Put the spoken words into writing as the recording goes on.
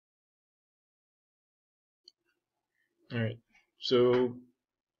All right, so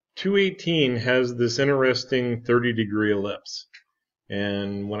 218 has this interesting 30-degree ellipse,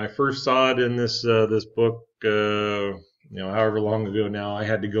 and when I first saw it in this book, however long ago now, I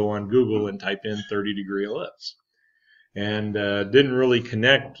had to go on Google and type in 30-degree ellipse, and didn't really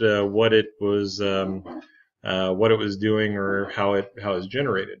connect what it was doing or how it's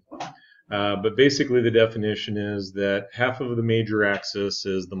generated. But basically, the definition is that half of the major axis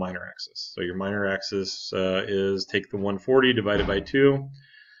is the minor axis. So your minor axis is take the 140 divided by 2.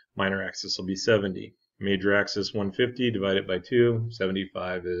 Minor axis will be 70. Major axis 150 divided by 2.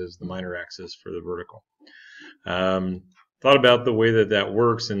 75 is the minor axis for the vertical. Thought about the way that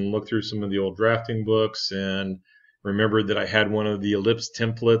works and looked through some of the old drafting books and remembered that I had one of the ellipse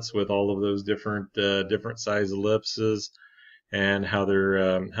templates with all of those different size ellipses and how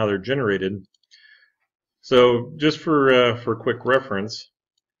they're generated. So just for quick reference,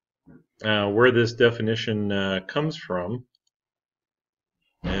 where this definition comes from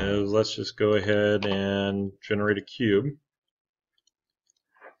is, let's just go ahead and generate a cube,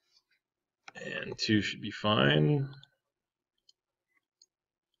 and 2 should be fine.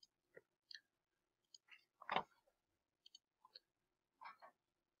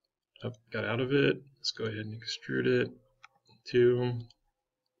 Oh, got out of it. Let's go ahead and extrude it. 2.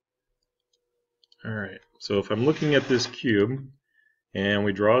 Alright, so if I'm looking at this cube and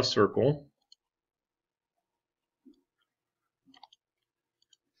we draw a circle,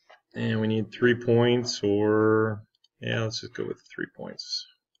 and we need 3 points, or let's just go with 3 points.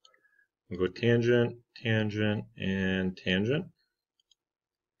 We'll go tangent, tangent, and tangent.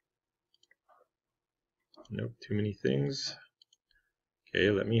 Nope, too many things. Okay,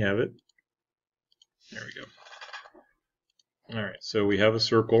 let me have it. There we go. Alright, so we have a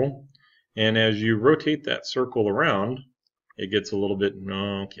circle, and as you rotate that circle around, it gets a little bit,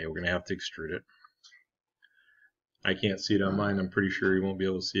 okay, we're going to have to extrude it. I can't see it on mine. I'm pretty sure you won't be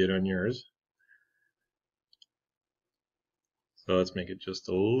able to see it on yours. So let's make it just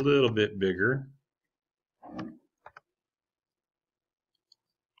a little bit bigger.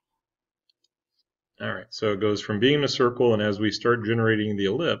 Alright, so it goes from being a circle, and as we start generating the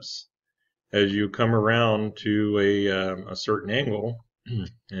ellipse, as you come around to a certain angle, and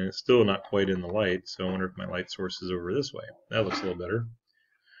it's still not quite in the light, so I wonder if my light source is over this way. That looks a little better.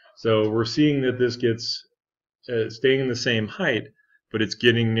 So we're seeing that this gets staying in the same height, but it's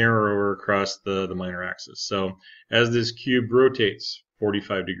getting narrower across the minor axis. So as this cube rotates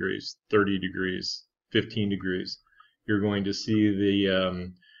 45 degrees, 30 degrees, 15 degrees, you're going to see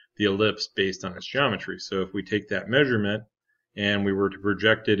the ellipse based on its geometry. So if we take that measurement and we were to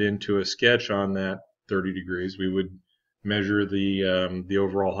project it into a sketch on that 30 degrees, we would measure the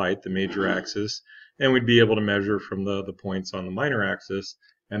overall height, the major axis, and we'd be able to measure from the points on the minor axis,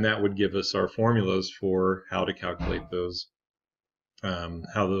 and that would give us our formulas for how to calculate those,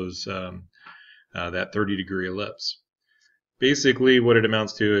 that 30-degree ellipse. Basically, what it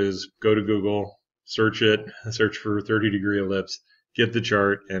amounts to is go to Google, search for 30-degree ellipse, get the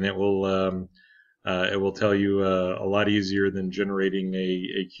chart, and it will tell you a lot easier than generating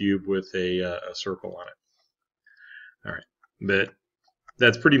a cube with a circle on it. All right, but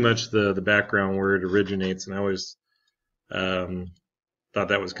that's pretty much the background where it originates, and I always thought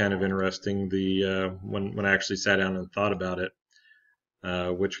that was kind of interesting. When I actually sat down and thought about it,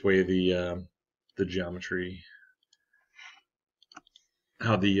 which way the geometry,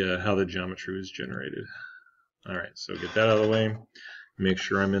 how the geometry was generated. All right, so get that out of the way. Make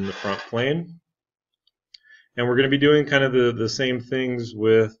sure I'm in the front plane, and we're going to be doing kind of the same things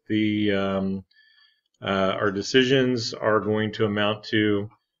with the our decisions are going to amount to: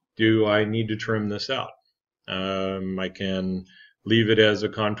 do I need to trim this out? I can leave it as a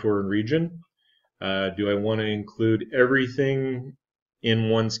contour and region. Do I want to include everything in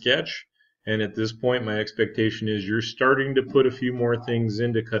one sketch? And at this point, my expectation is you're starting to put a few more things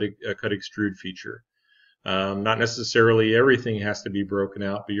into cut extrude feature. Not necessarily everything has to be broken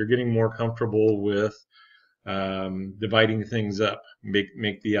out, but you're getting more comfortable with dividing things up,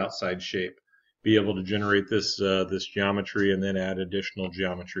 make the outside shape, be able to generate this geometry, and then add additional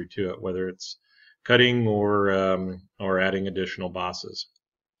geometry to it, whether it's cutting or adding additional bosses.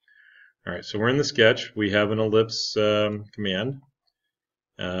 All right, so we're in the sketch. We have an ellipse command.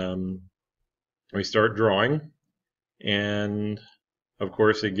 We start drawing, and of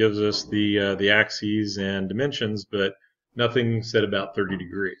course it gives us the axes and dimensions, but nothing said about 30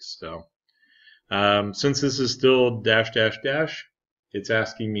 degrees. So since this is still dash dash dash, it's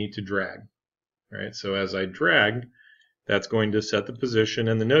asking me to drag. Right, so as I drag, that's going to set the position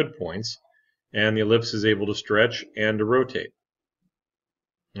and the node points, and the ellipse is able to stretch and to rotate.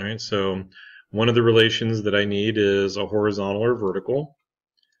 All right, so One of the relations that I need is a horizontal or vertical.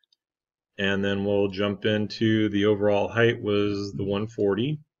 And then we'll jump into the overall height was the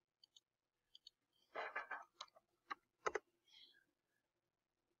 140.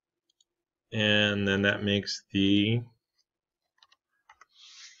 And then that makes the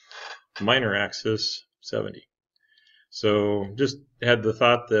minor axis 70. So just had the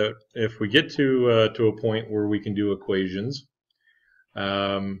thought that if we get to a point where we can do equations,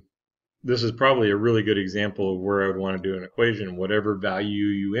 this is probably a really good example of where I would want to do an equation. Whatever value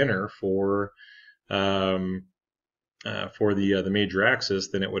you enter for the major axis,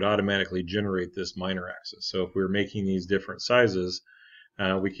 then it would automatically generate this minor axis. So if we were making these different sizes,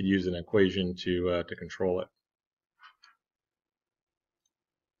 we could use an equation to control it.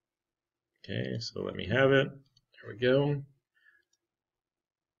 Okay, so let me have it. There we go.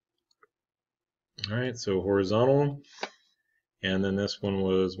 All right, so horizontal, and then this one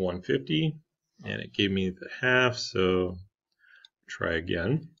was 150, and it gave me the half, so try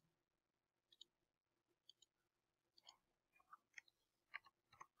again.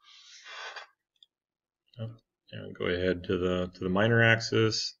 And go ahead to the minor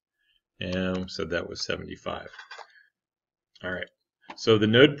axis, and said that was 75. All right, so the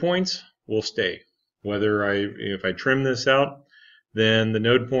node points will stay. Whether if I trim this out, then the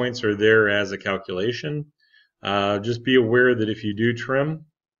node points are there as a calculation. Just be aware that if you do trim,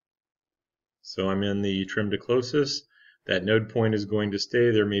 so I'm in the trim to closest, that node point is going to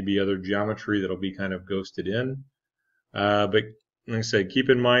stay. There may be other geometry that'll be kind of ghosted in. But like I said, keep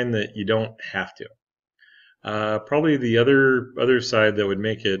in mind that you don't have to. Probably the other side that would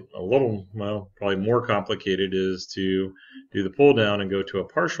make it a little, well, probably more complicated is to do the pull down and go to a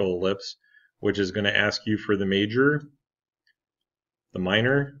partial ellipse, which is going to ask you for the major, the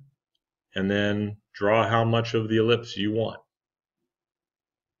minor, and then draw how much of the ellipse you want.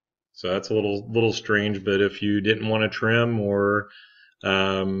 So that's a little strange, but if you didn't want to trim or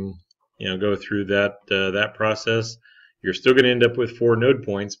go through that process, you're still going to end up with 4 node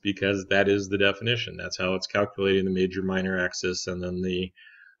points because that is the definition. That's how it's calculating the major minor axis and then the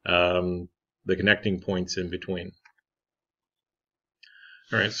connecting points in between.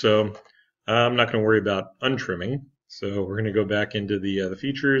 All right, so I'm not going to worry about untrimming. So we're going to go back into the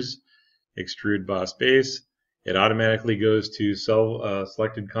features, extrude boss base. It automatically goes to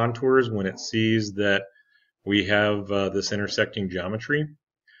selected contours when it sees that we have this intersecting geometry.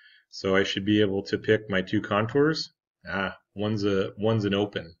 So I should be able to pick my 2 contours. One's an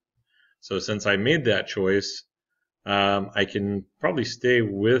open. So since I made that choice, I can probably stay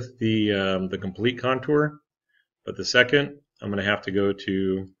with the complete contour, but the second I'm going to have to go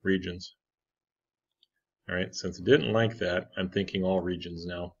to regions. All right, since it didn't like that, I'm thinking all regions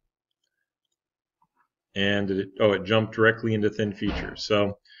now. And it jumped directly into thin feature.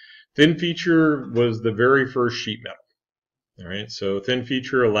 So thin feature was the very first sheet metal. All right, so thin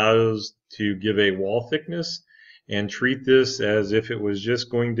feature allows to give a wall thickness and treat this as if it was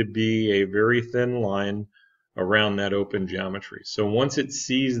just going to be a very thin line around that open geometry. So once it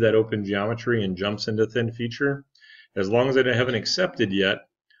sees that open geometry and jumps into thin feature, as long as I haven't accepted yet,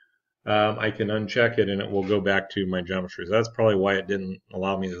 I can uncheck it and it will go back to my geometry. So that's probably why it didn't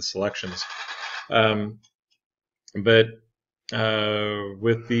allow me the selections. But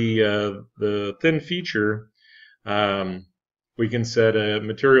with the thin feature, we can set a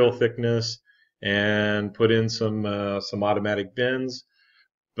material thickness and put in some automatic bends.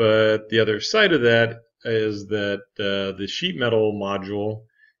 But the other side of that is that the sheet metal module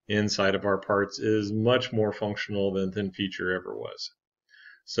inside of our parts is much more functional than thin feature ever was.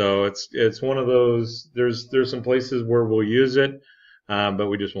 So it's one of those. There's some places where we'll use it, but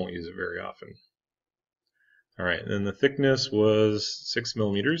we just won't use it very often. All right, and the thickness was 6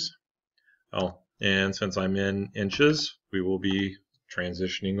 millimeters. Oh, and since I'm in inches, we will be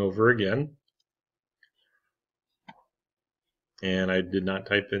transitioning over again. And I did not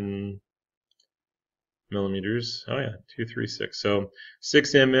type in millimeters. Oh yeah, 236. So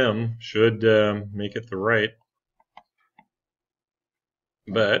 6 mm should make it the right.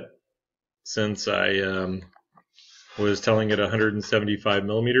 But since I was telling it 175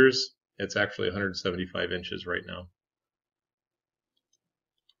 millimeters, it's actually 175 inches right now.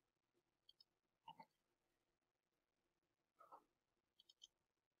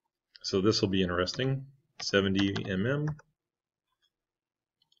 So this will be interesting. 70 mm,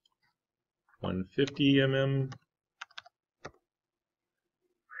 150 mm.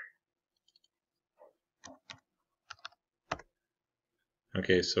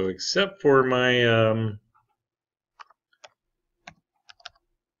 Okay, so except for my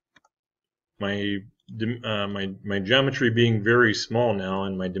my my geometry being very small now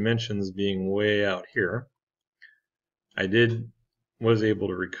and my dimensions being way out here, I was able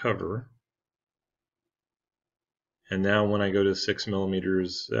to recover. And now when I go to 6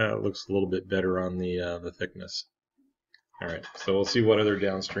 millimeters, it looks a little bit better on the thickness. All right, so we'll see what other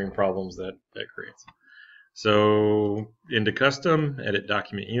downstream problems that creates. So into custom, edit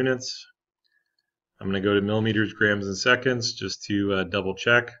document units. I'm going to go to millimeters, grams, and seconds just to double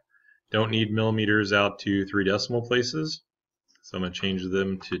check. Don't need millimeters out to 3 decimal places, so I'm going to change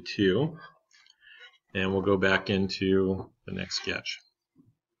them to 2. And we'll go back into the next sketch.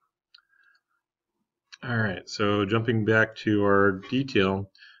 Alright, so jumping back to our detail,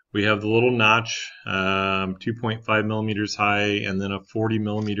 we have the little notch, 2.5 millimeters high, and then a 40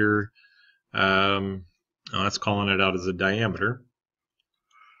 millimeter, that's calling it out as a diameter.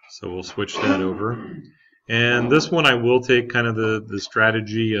 So we'll switch that over. And this one I will take kind of the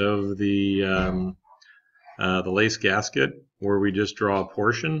strategy of the lace gasket, where we just draw a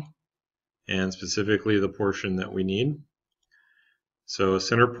portion, and specifically the portion that we need. So a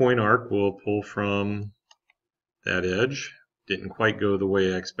center point arc will pull from that edge. Didn't quite go the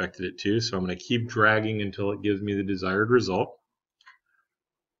way I expected it to, so I'm going to keep dragging until it gives me the desired result.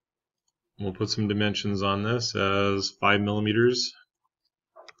 We'll put some dimensions on this as 5 millimeters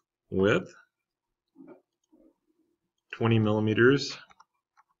width, 20 millimeters,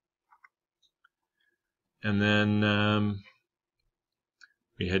 and then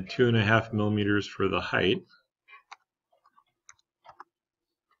we had 2.5 millimeters for the height.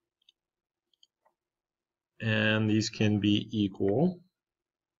 And these can be equal.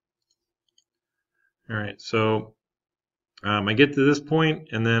 Alright, so I get to this point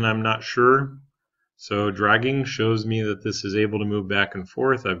and then I'm not sure. So dragging shows me that this is able to move back and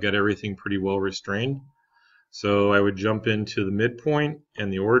forth. I've got everything pretty well restrained. So I would jump into the midpoint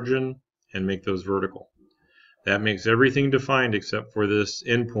and the origin and make those vertical. That makes everything defined except for this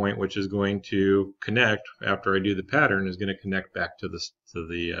endpoint, which is going to connect after I do the pattern, is going to connect back to the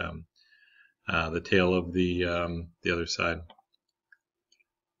tail of the other side.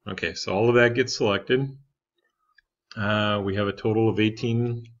 Okay, so all of that gets selected. We have a total of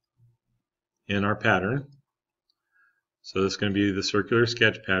 18 in our pattern. So this is going to be the circular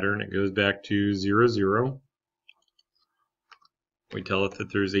sketch pattern. It goes back to 0, 0. We tell it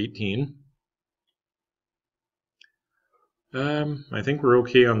that there's 18. I think we're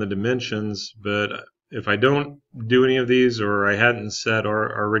okay on the dimensions, but if I don't do any of these, or I hadn't set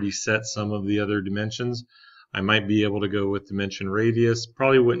or already set some of the other dimensions, I might be able to go with dimension radius.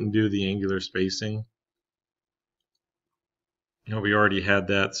 Probably wouldn't do the angular spacing. We already had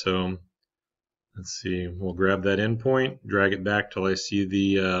that, so let's see. We'll grab that endpoint, drag it back till I see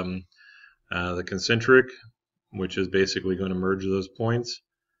the concentric, which is basically going to merge those points,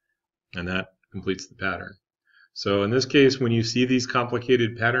 and that completes the pattern. So in this case, when you see these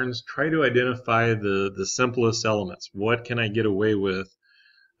complicated patterns, try to identify the simplest elements. What can I get away with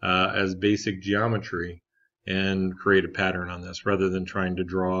as basic geometry and create a pattern on this rather than trying to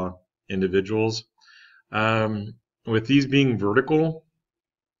draw individuals. With these being vertical,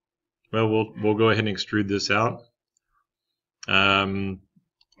 well, we'll go ahead and extrude this out. The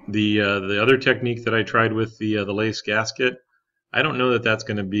other technique that I tried with the lace gasket, I don't know that that's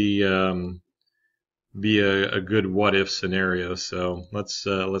going to be a good what-if scenario. So let's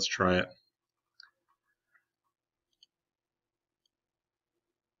try it.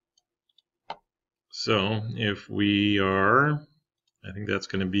 So if we are, I think that's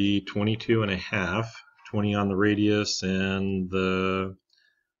going to be 22.5, 20 on the radius, and the,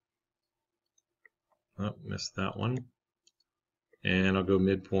 oh, missed that one. And I'll go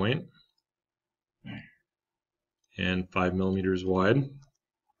midpoint, and 5 millimeters wide.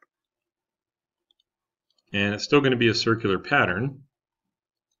 And it's still going to be a circular pattern.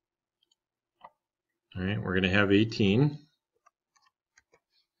 All right, we're going to have 18.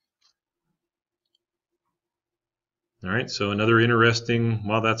 All right, so another interesting,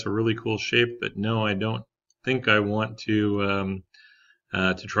 well, that's a really cool shape, but no, I don't think I want to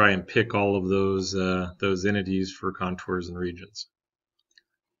try and pick all of those entities for contours and regions.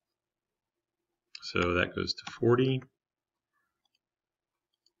 So that goes to 40.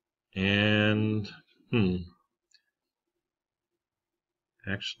 And,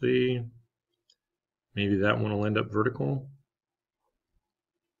 actually, maybe that one will end up vertical.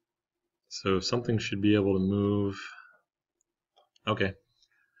 So something should be able to move. Okay.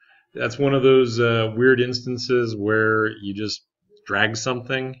 That's one of those weird instances where you just drag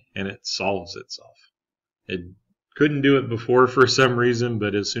something and it solves itself. It couldn't do it before for some reason,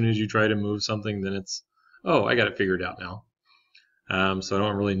 but as soon as you try to move something, then it's, oh, I got it figured out now. So I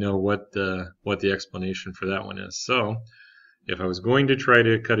don't really know what the explanation for that one is. So if I was going to try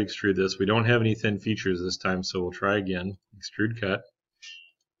to cut extrude this, we don't have any thin features this time, so we'll try again. Extrude cut.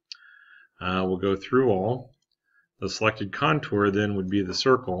 We'll go through all. The selected contour then would be the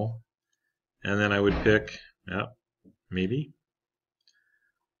circle, and then I would pick, maybe.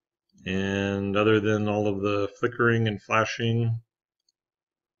 And other than all of the flickering and flashing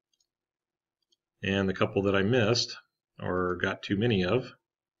and the couple that I missed or got too many of,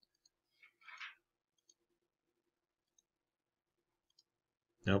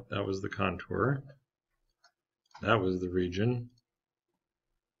 nope, that was the contour. That was the region.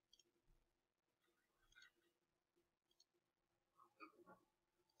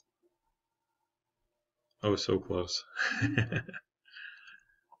 Oh, so close.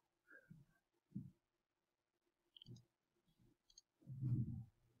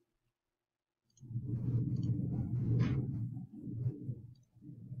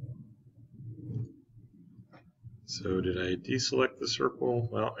 So did I deselect the circle?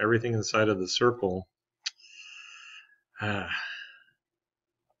 Well, everything inside of the circle.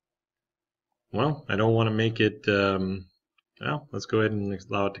 Well, I don't want to make it, well, let's go ahead and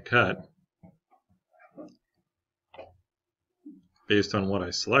allow it to cut based on what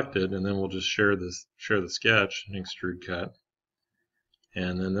I selected, and then we'll just share the sketch and extrude cut.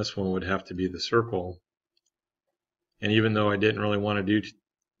 And then this one would have to be the circle. And even though I didn't really want to do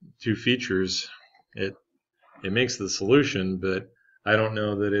two features, it makes the solution, but I don't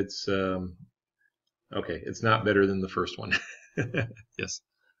know that it's okay. It's not better than the first one. Yes.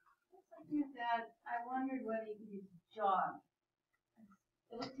 Dad, I wondered whether you could use jog.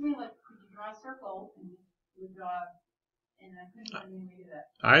 It looked to me like could you draw a circle and do a jog, and I couldn't find any way to do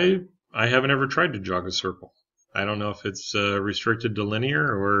that. I haven't ever tried to jog a circle. I don't know if it's restricted to linear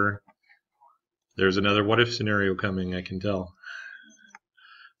or there's another what if scenario coming, I can tell.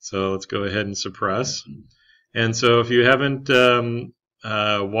 So let's go ahead and suppress. And so if you haven't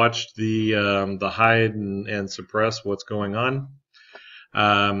watched the hide and suppress what's going on,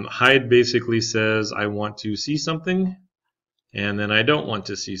 hide basically says I want to see something and then I don't want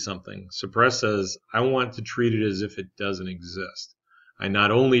to see something. Suppress says I want to treat it as if it doesn't exist. I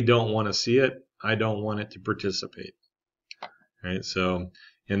not only don't want to see it, I don't want it to participate. Right? So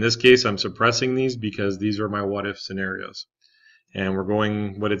in this case, I'm suppressing these because these are my what if scenarios. And we're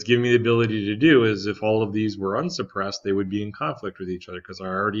going, what it's giving me the ability to do is if all of these were unsuppressed, they would be in conflict with each other because I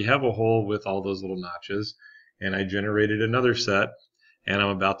already have a hole with all those little notches and I generated another set and I'm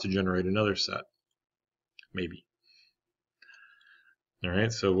about to generate another set. Maybe. All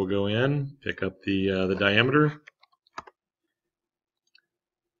right, so we'll go in, pick up the diameter.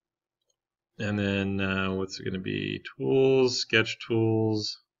 And then what's it going to be? Tools, sketch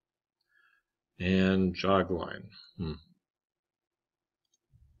tools, and jog line.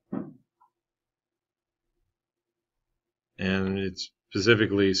 And it's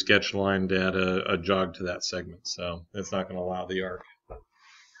specifically sketch line to add a jog to that segment, so it's not going to allow the arc.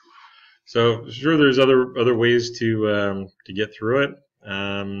 So sure, there's other ways to get through it.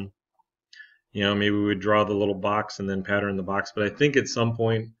 You know, maybe we would draw the little box and then pattern the box, but I think at some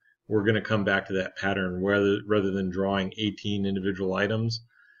point we're going to come back to that pattern rather than drawing 18 individual items.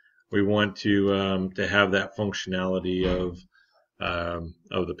 We want to have that functionality of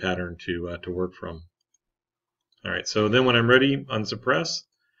the pattern to work from. All right, so then when I'm ready, unsuppress,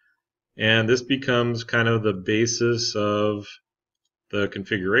 and this becomes kind of the basis of the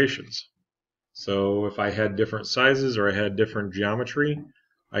configurations. So if I had different sizes or I had different geometry,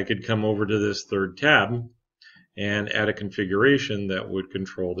 I could come over to this third tab and add a configuration that would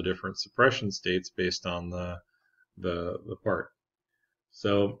control the different suppression states based on the part.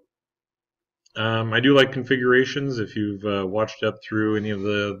 So I do like configurations. If you've watched up through any of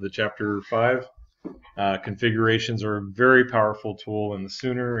the chapter 5, configurations are a very powerful tool, and the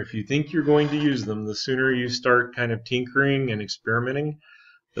sooner, if you think you're going to use them, the sooner you start kind of tinkering and experimenting,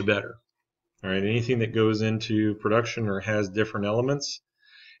 the better. All right, anything that goes into production or has different elements,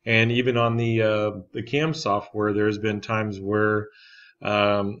 and even on the CAM software, there's been times where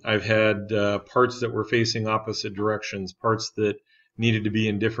I've had parts that were facing opposite directions, parts that needed to be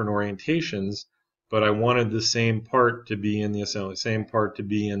in different orientations, but I wanted the same part to be in the assembly, same part to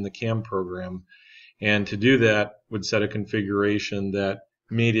be in the CAM program. And to do that would set a configuration that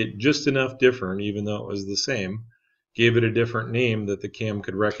made it just enough different, even though it was the same, gave it a different name that the CAM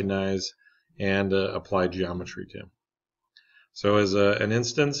could recognize and apply geometry to. So as an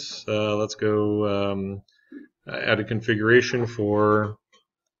instance, let's go add a configuration for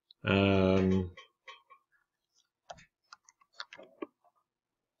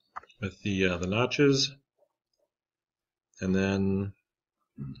with the notches, and then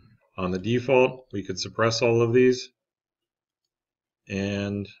on the default, we could suppress all of these.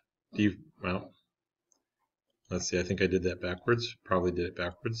 And, well, let's see, I think I did that backwards. Probably did it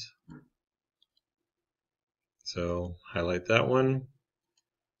backwards. So highlight that one.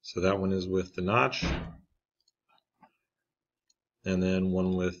 So that one is with the notch. And then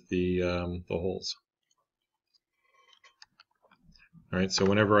one with the holes. All right, so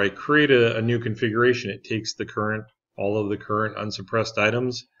whenever I create a new configuration, it takes all of the current unsuppressed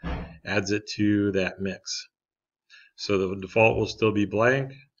items, adds it to that mix. So the default will still be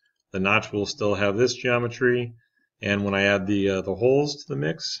blank. The notch will still have this geometry. And when I add the holes to the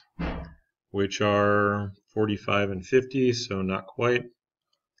mix, which are 45 and 50, so not quite,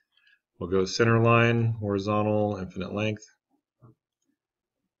 we'll go center line, horizontal, infinite length,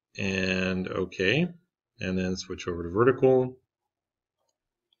 and OK. And then switch over to vertical.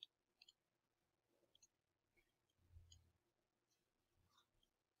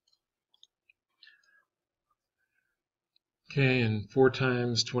 Okay, and 4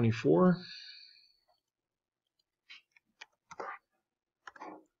 times 24.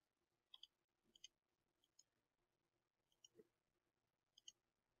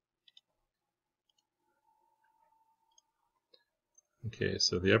 Okay,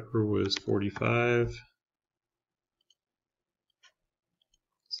 so the upper was 45,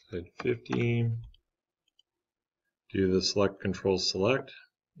 side 50, do the select control select,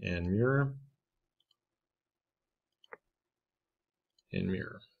 and mirror, and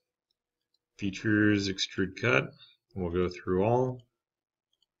mirror. Features, extrude cut, we'll go through all.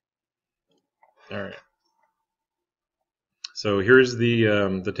 Alright, so here's the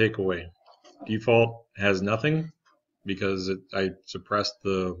takeaway. Default has nothing, because I suppressed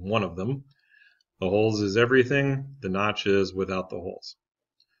the one of them. The holes is everything, the notch is without the holes.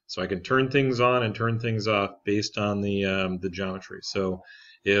 So I can turn things on and turn things off based on the geometry. So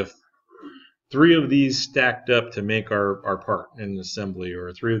if 3 of these stacked up to make our part in assembly,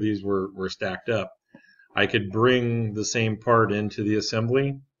 or 3 of these were stacked up, I could bring the same part into the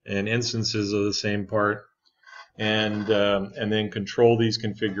assembly and instances of the same part, and then control these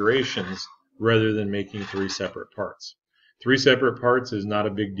configurations rather than making 3 separate parts. 3 separate parts is not a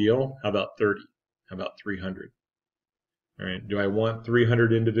big deal. How about 30? How about 300? All right. Do I want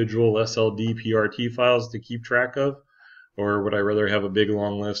 300 individual SLD PRT files to keep track of? Or would I rather have a big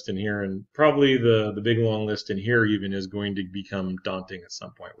long list in here? And probably the big long list in here even is going to become daunting at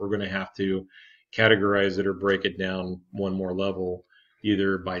some point. We're going to have to categorize it or break it down one more level,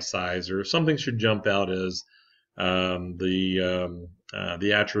 either by size, or something should jump out as the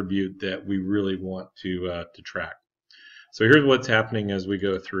attribute that we really want to track. So here's what's happening as we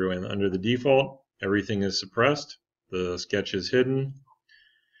go through. And under the default, everything is suppressed. The sketch is hidden.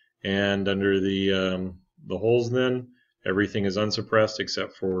 And under the holes then, everything is unsuppressed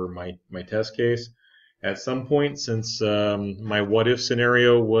except for my test case. At some point, since my what if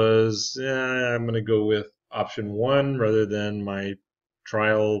scenario was, I'm going to go with option 1 rather than my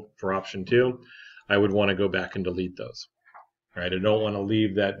trial for option 2, I would want to go back and delete those. Right? I don't want to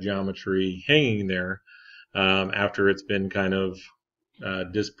leave that geometry hanging there after it's been kind of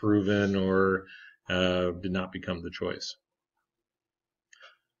disproven or did not become the choice.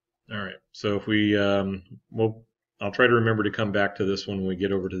 All right, so if we, I'll try to remember to come back to this one when we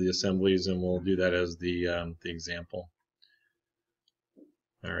get over to the assemblies, and we'll do that as the example.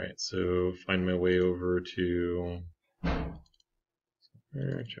 All right, so find my way over to chapter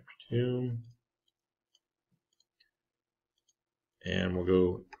 2, and we'll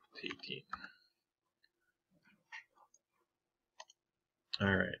go to 18.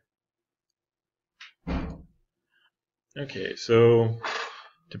 All right. Okay, so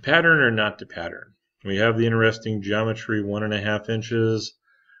to pattern or not to pattern? We have the interesting geometry, 1.5 inches.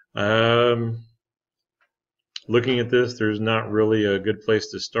 Looking at this, there's not really a good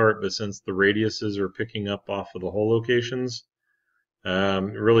place to start, but since the radiuses are picking up off of the hole locations,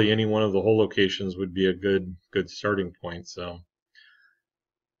 really any one of the hole locations would be a good starting point. So,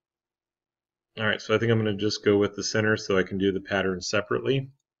 all right, so I think I'm going to just go with the center so I can do the pattern separately,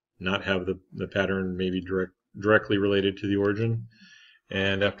 not have the pattern maybe directly related to the origin.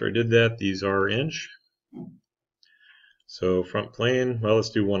 And after I did that, these are inch. So front plane, well, let's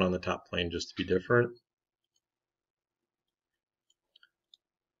do one on the top plane just to be different.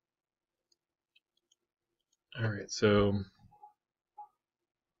 All right, so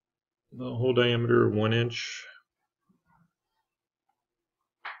the hole diameter 1 inch.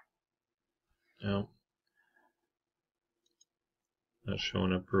 No, not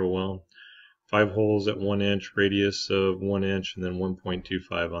showing up real well. 5 holes at 1 inch, radius of 1 inch, and then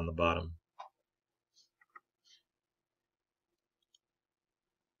 1.25 on the bottom.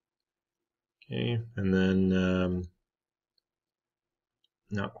 Okay, and then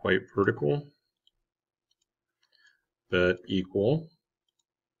not quite vertical, but equal.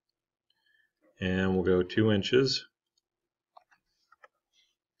 And we'll go 2 inches.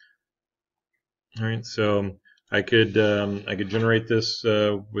 All right, so I could generate this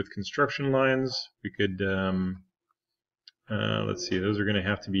with construction lines. We could let's see, those are going to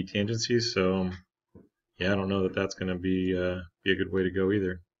have to be tangencies. So yeah, I don't know that that's going to be a good way to go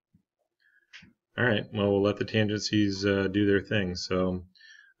either. All right, well, we'll let the tangencies do their thing. So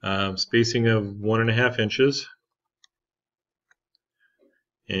spacing of 1.5 inches,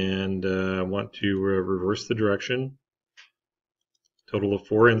 and I want to reverse the direction. Total of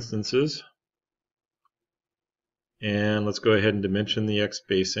 4 instances. And let's go ahead and dimension the X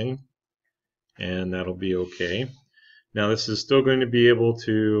spacing, and that'll be okay. Now this is still going to be able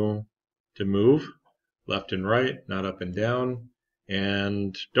to move left and right, not up and down,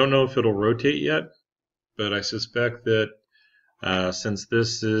 and don't know if it'll rotate yet, but I suspect that since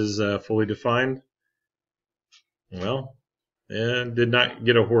this is fully defined, well, and did not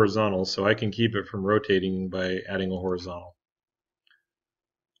get a horizontal, so I can keep it from rotating by adding a horizontal.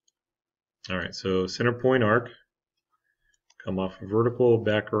 Alright, so center point arc, come off vertical,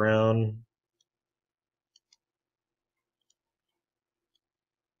 back around.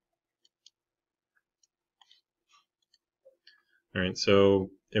 Alright,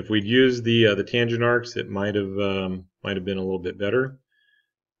 so if we'd used the tangent arcs, it might have been a little bit better.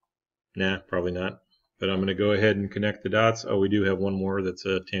 Nah, probably not. But I'm going to go ahead and connect the dots. Oh, we do have one more that's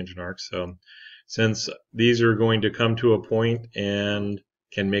a tangent arc. So since these are going to come to a point and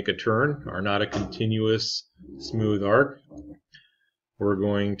can make a turn, are not a continuous smooth arc, we're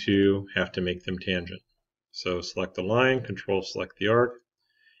going to have to make them tangent. So select the line, control select the arc,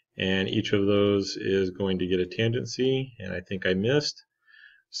 and each of those is going to get a tangency, and I think I missed.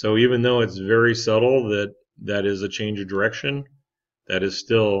 So even though it's very subtle that is a change of direction, that is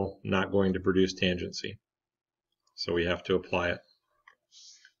still not going to produce tangency. So we have to apply it.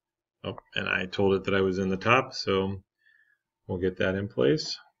 Oh, and I told it that I was in the top, so we'll get that in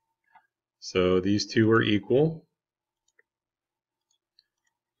place. So these two are equal.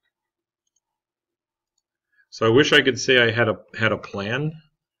 So I wish I could say I had a plan.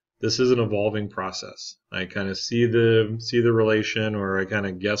 This is an evolving process. I kind of see the relation, or I kind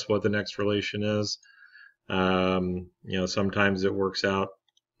of guess what the next relation is. You know, sometimes it works out,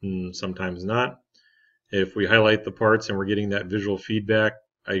 and sometimes not. If we highlight the parts and we're getting that visual feedback,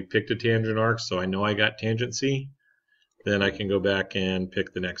 I picked a tangent arc, so I know I got tangency. Then I can go back and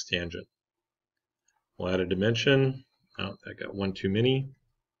pick the next tangent. We'll add a dimension. Oh, that got one too many.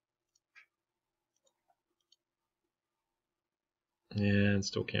 And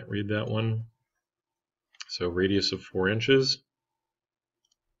still can't read that one. So radius of 4 inches.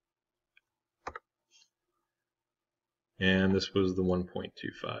 And this was the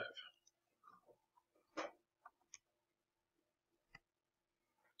 1.25.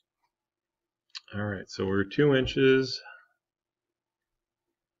 All right, so we're 2 inches.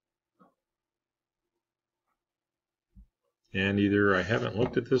 And either I haven't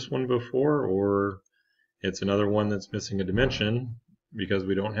looked at this one before, or it's another one that's missing a dimension because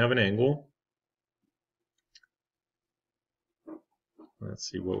we don't have an angle. Let's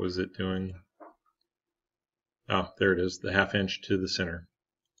see, what was it doing? Oh, there it is, the 1/2 inch to the center.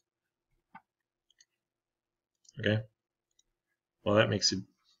 Okay. Well, that makes it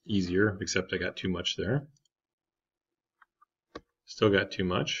easier, except I got too much there. Still got too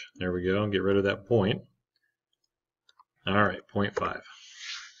much. There we go. Get rid of that point. All right, 0.5.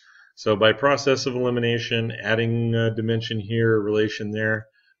 So by process of elimination, adding a dimension here, a relation there,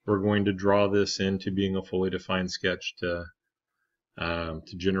 we're going to draw this into being a fully defined sketch to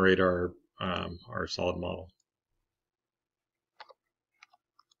generate our solid model.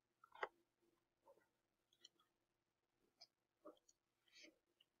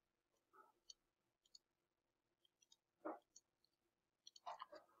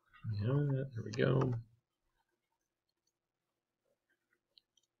 Yeah, there we go.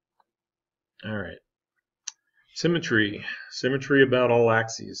 All right. Symmetry about all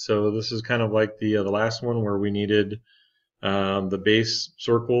axes. So this is kind of like the last one where we needed the base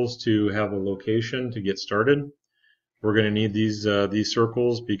circles to have a location to get started. We're going to need these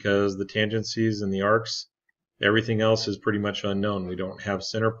circles because the tangencies and the arcs, everything else is pretty much unknown. We don't have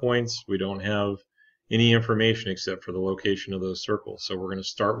center points. We don't have any information except for the location of those circles. So we're going to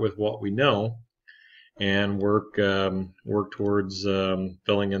start with what we know and work towards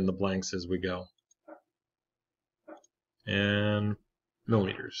filling in the blanks as we go. And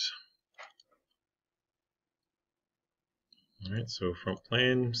millimeters. All right, so front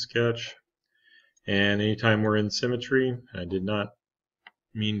plane, sketch. And anytime we're in symmetry, I did not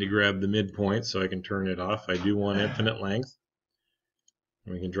mean to grab the midpoint, so I can turn it off. I do want infinite length.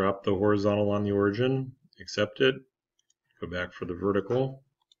 We can drop the horizontal on the origin, accept it, go back for the vertical.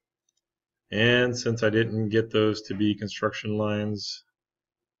 And since I didn't get those to be construction lines,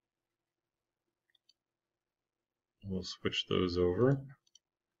 we'll switch those over.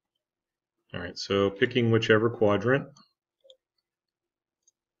 Alright, so picking whichever quadrant.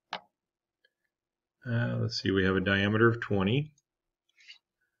 Let's see, we have a diameter of 20.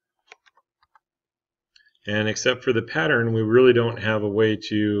 And except for the pattern, we really don't have a way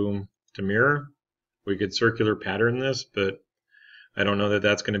to mirror. We could circular pattern this, but I don't know that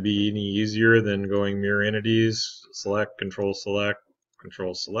that's going to be any easier than going mirror entities, select, control select,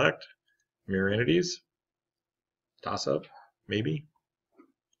 mirror entities. Toss up, maybe.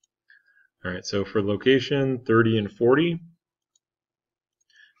 Alright, so for location, 30 and 40.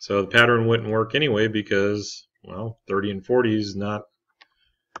 So the pattern wouldn't work anyway because, well, 30 and 40 is not,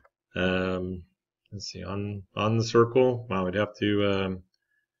 let's see, on the circle. Wow, we'd have to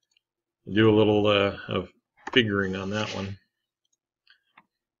do a little of figuring on that one.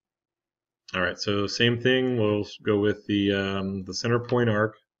 Alright, so same thing, we'll go with the center point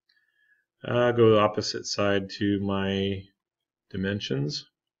arc. Go the opposite side to my dimensions.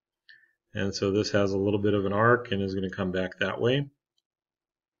 And so this has a little bit of an arc and is going to come back that way.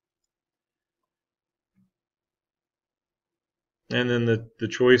 And then the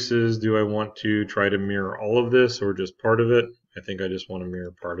choice is, do I want to try to mirror all of this or just part of it? I think I just want to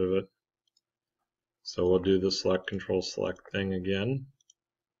mirror part of it. So we'll do the select, control, select thing again.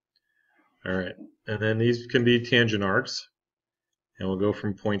 Alright, and then these can be tangent arcs. And we'll go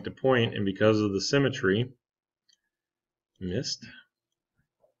from point to point, and because of the symmetry,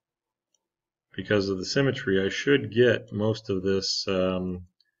 because of the symmetry, I should get most of this to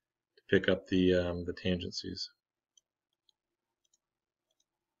pick up the tangencies.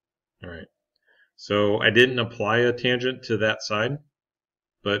 Alright, so I didn't apply a tangent to that side,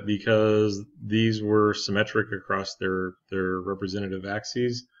 but because these were symmetric across their representative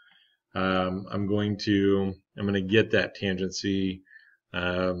axes, I'm going to get that tangency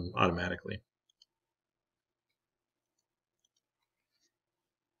automatically.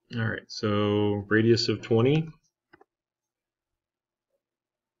 Alright, so radius of 20.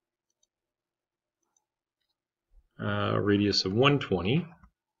 Radius of 120.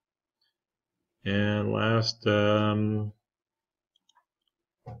 And last,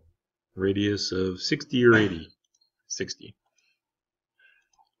 radius of 60 or 80? 60.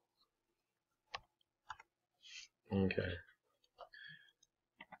 Okay.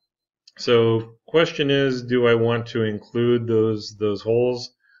 So question is, do I want to include those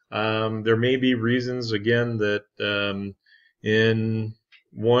holes? There may be reasons, again, that in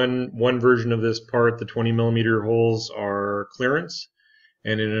one version of this part, the 20 millimeter holes are clearance,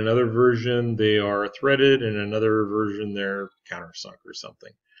 and in another version they are threaded, and in another version they're countersunk or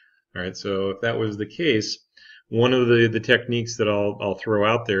something. All right, so if that was the case, one of the techniques that I'll throw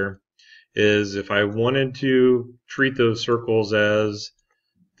out there is, if I wanted to treat those circles as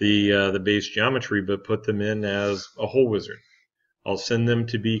the base geometry but put them in as a hole wizard, I'll send them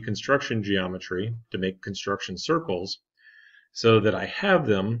to be construction geometry to make construction circles so that I have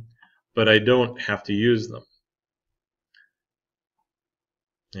them, but I don't have to use them.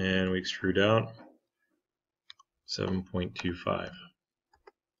 And we extrude out 7.25.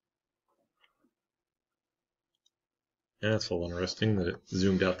 And that's a little interesting that it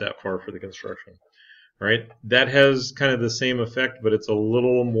zoomed out that far for the construction. All right, that has kind of the same effect, but it's a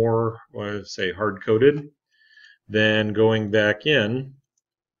little more, I would say, hard-coded than going back in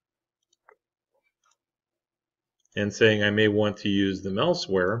and saying I may want to use them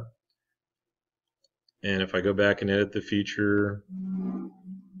elsewhere. And if I go back and edit the feature,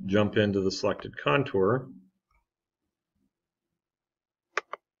 jump into the selected contour,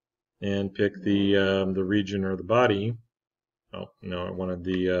 and pick the region or the body. Oh no, I wanted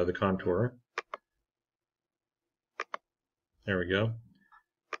the contour. There we go.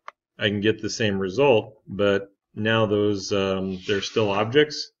 I can get the same result, but now those they're still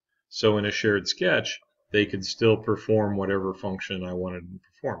objects. So in a shared sketch, they could still perform whatever function I wanted to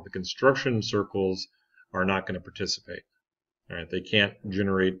perform. The construction circles are not going to participate. All right, they can't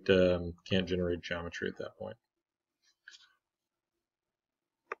generate geometry at that point.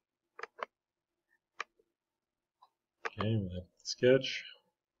 Okay, sketch.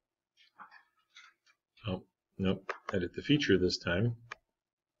 Oh, nope, edit the feature this time.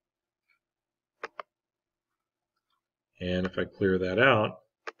 And if I clear that out,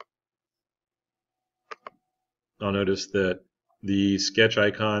 I'll notice that the sketch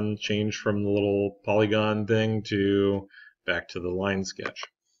icon changed from the little polygon thing to back to the line sketch.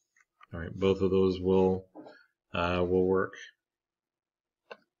 All right, both of those will work.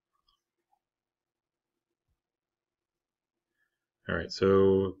 All right,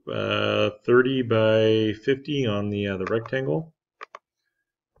 so 30 by 50 on the rectangle.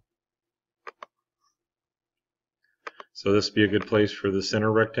 So this would be a good place for the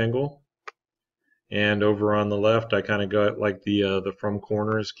center rectangle. And over on the left, I kind of got like the from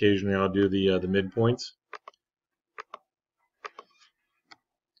corners. Occasionally, I'll do the midpoints.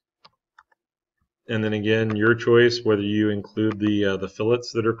 And then again, your choice whether you include the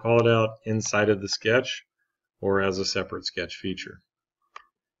fillets that are called out inside of the sketch or as a separate sketch feature.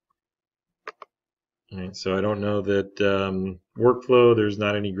 All right, so I don't know that workflow, there's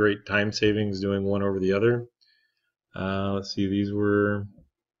not any great time savings doing one over the other. Let's see, these were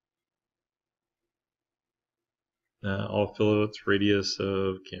all fillets, radius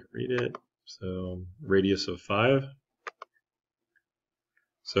of, can't read it, so radius of 5.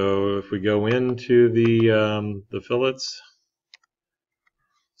 So if we go into the fillets,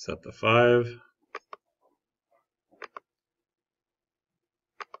 set the 5.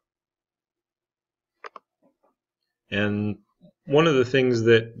 And one of the things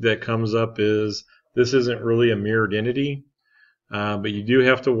that comes up is this isn't really a mirrored entity, but you do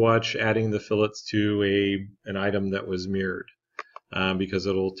have to watch adding the fillets to an item that was mirrored, because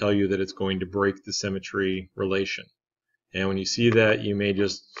it'll tell you that it's going to break the symmetry relation. And when you see that, you may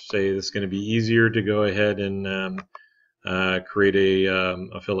just say it's going to be easier to go ahead and create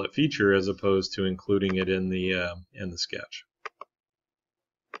a fillet feature as opposed to including it in the sketch.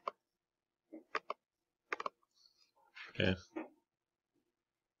 Okay.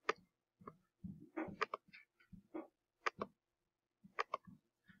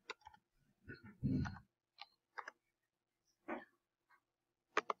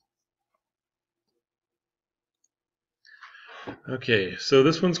 Okay, so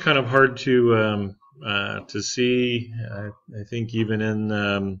this one's kind of hard to see. I think even in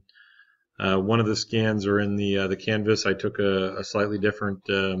one of the scans or in the canvas, I took a slightly different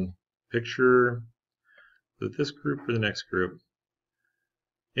picture. With this group or the next group?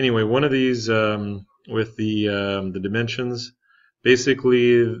 Anyway, one of these with the dimensions,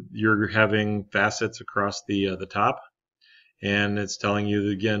 basically you're having facets across the top, and it's telling you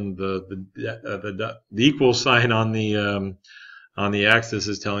again the equal sign on the axis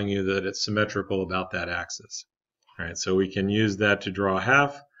is telling you that it's symmetrical about that axis. All right, so we can use that to draw a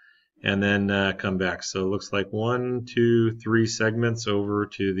half and then come back. So it looks like 1, 2, 3 segments over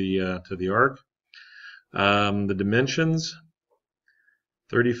to the arc. The dimensions,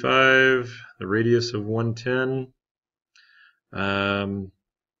 35, the radius of 110.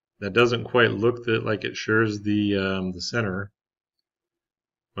 That doesn't quite look like it shares the center.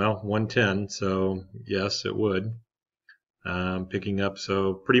 Well, 110, so yes, it would. Picking up,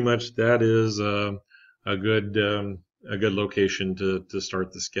 so pretty much that is a good location to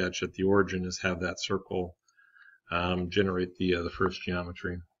start the sketch at the origin, is have that circle generate the first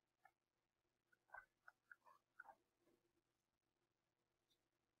geometry.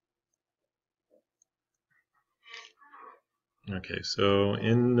 Okay, so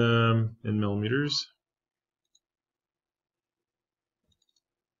in millimeters.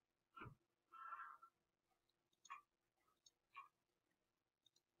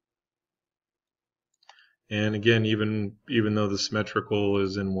 And again, even though the symmetrical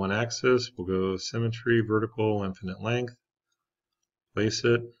is in one axis, we'll go symmetry, vertical, infinite length, place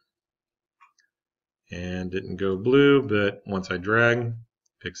it, and didn't go blue, but once I drag,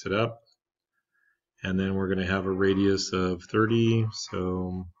 picks it up. And then we're going to have a radius of 30,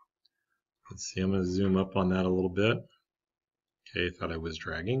 so let's see, I'm going to zoom up on that a little bit. Okay, thought I was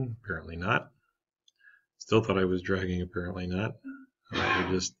dragging, apparently not. Still thought I was dragging, apparently not.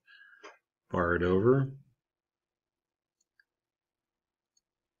 We'll just bar it over.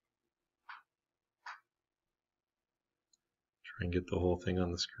 Try and get the whole thing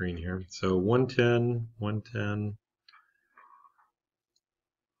on the screen here. So 110, 110.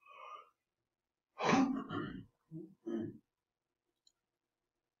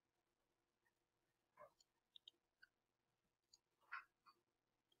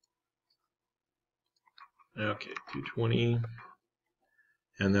 Okay, 220.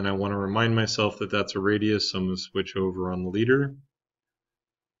 And then I want to remind myself that that's a radius, so I'm going to switch over on the leader.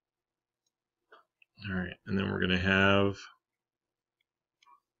 All right, and then we're going to have,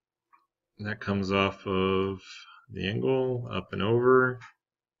 that comes off of the angle, up and over,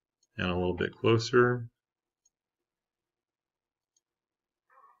 and a little bit closer.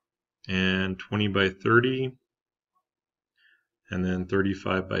 And 20 by 30. and then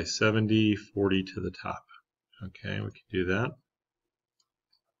 35 by 70, 40 to the top. Okay, we can do that.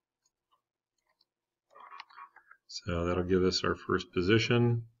 So that'll give us our first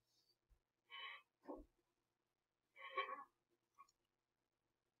position.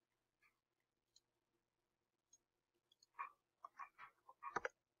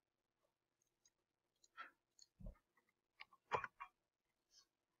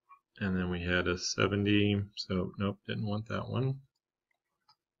 And then we had a 70, so nope, didn't want that one.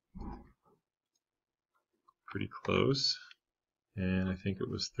 Pretty close. And I think it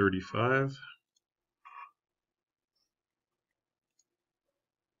was 35.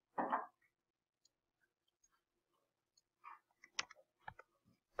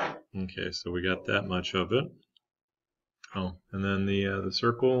 Okay, so we got that much of it. Oh, and then the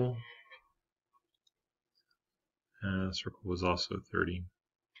circle. Circle was also 30.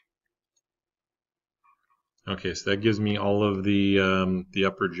 Okay, so that gives me all of the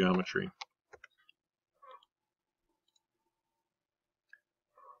upper geometry.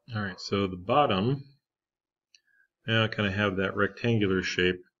 All right, so the bottom, now I kind of have that rectangular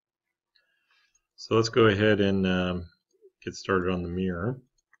shape. So let's go ahead and get started on the mirror.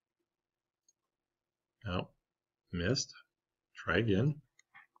 Oh, missed. Try again.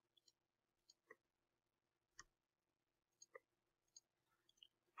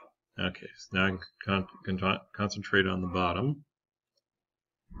 Okay, so now I can concentrate on the bottom.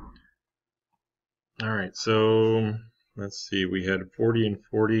 All right, so let's see, we had 40 and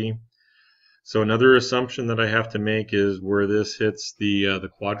 40. So another assumption that I have to make is where this hits the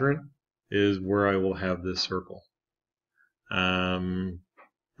quadrant is where I will have this circle.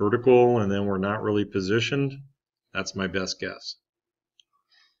 Vertical, and then we're not really positioned. That's my best guess.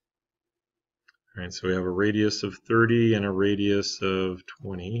 All right, so we have a radius of 30 and a radius of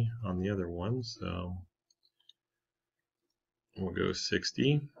 20 on the other one, so we'll go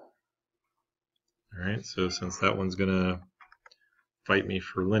 60. All right, so since that one's going to fight me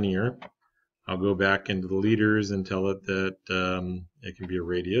for linear, I'll go back into the leaders and tell it that it can be a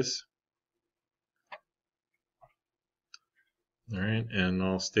radius. All right, and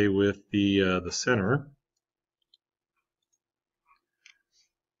I'll stay with the center.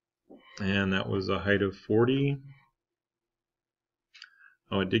 And that was a height of 40.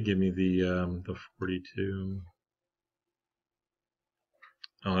 Oh, it did give me the 42.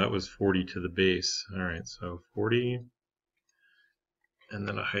 Oh, that was 40 to the base. All right, so 40, and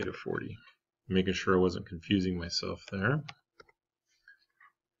then a height of 40. Making sure I wasn't confusing myself there.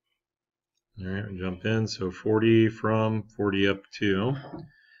 All right, we jump in. So 40 from 40 up to,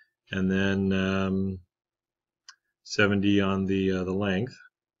 and then 70 on the length,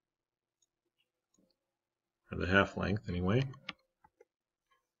 or the half length anyway.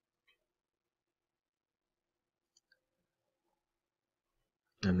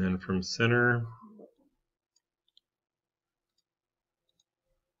 And then from center,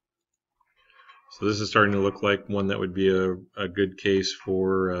 so this is starting to look like one that would be a good case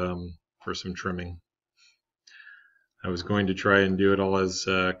for some trimming. I was going to try and do it all as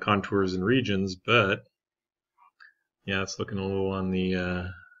contours and regions, but yeah, it's looking a little on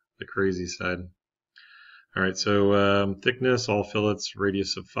the crazy side. All right, so thickness, all fillets,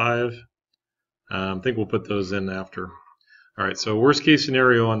 radius of 5. I think we'll put those in after. All right, so worst case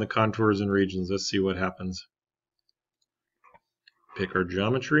scenario on the contours and regions. Let's see what happens. Pick our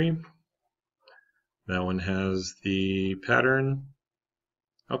geometry. That one has the pattern.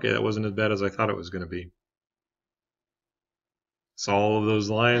 Okay, that wasn't as bad as I thought it was going to be. Saw all of those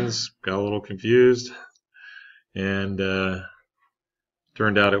lines, got a little confused, and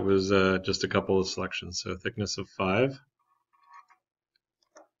turned out it was just a couple of selections. So thickness of 5.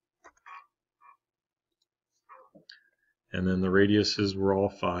 And then the radiuses were all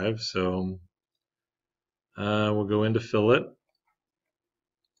 5, so we'll go into fillet.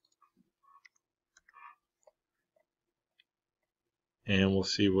 And we'll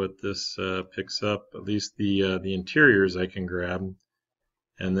see what this picks up. At least the interiors I can grab,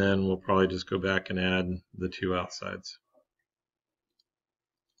 and then we'll probably just go back and add the 2 outsides.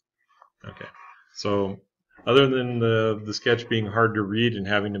 Okay, so other than the sketch being hard to read and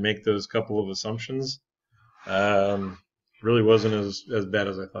having to make those couple of assumptions, really wasn't as bad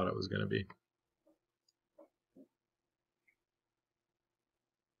as I thought it was going to be.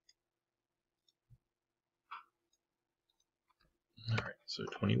 All right, so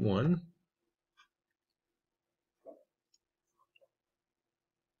 21.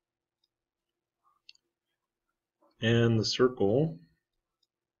 And the circle,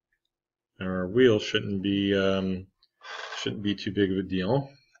 our wheel shouldn't be too big of a deal.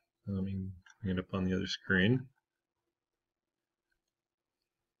 Let me bring it up on the other screen.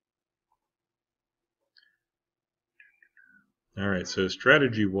 Alright, so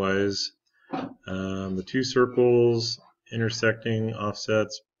strategy-wise, the two circles intersecting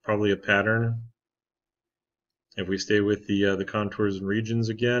offsets, probably a pattern. If we stay with the contours and regions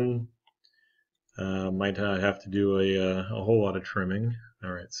again, might have to do a whole lot of trimming.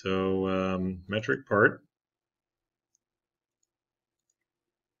 Alright, so metric part.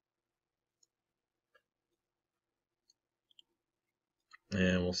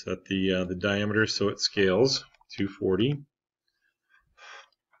 And we'll set the diameter so it scales, 240.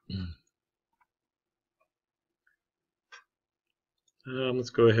 Let's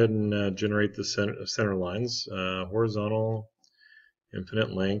go ahead and generate the center lines. Horizontal,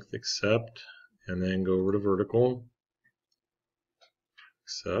 infinite length, accept, and then go over to vertical,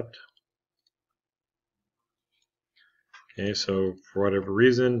 accept. Okay, so for whatever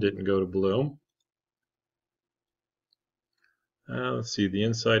reason, didn't go to blue. Let's see, the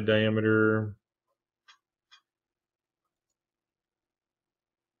inside diameter,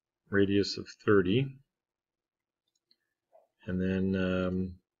 radius of 30, and then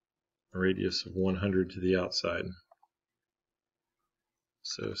a radius of 100 to the outside.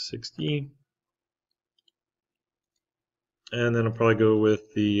 So 60. And then I'll probably go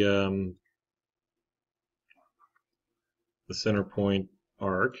with the center point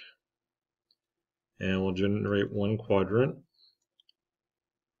arc, and we'll generate one quadrant,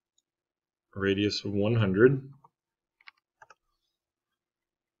 radius of 100.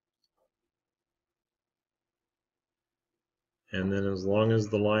 And then as long as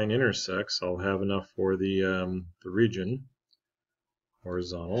the line intersects, I'll have enough for the region,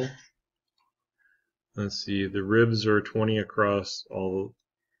 horizontal. Let's see, the ribs are 20 across all,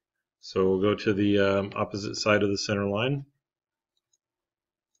 so we'll go to the opposite side of the center line.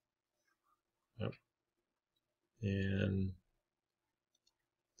 Yep. And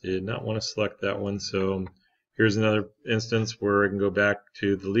did not want to select that one, so here's another instance where I can go back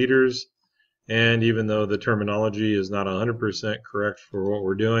to the leaders, and even though the terminology is not 100% correct for what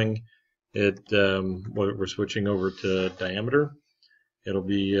we're doing, we're switching over to diameter. It'll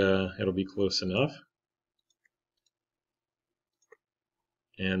be close enough.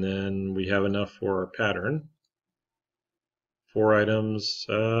 And then we have enough for our pattern. 4 items.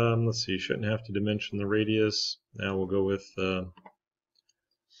 Let's see, shouldn't have to dimension the radius. Now we'll go with, hey,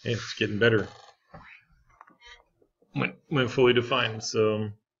 it's getting better. Went fully defined, so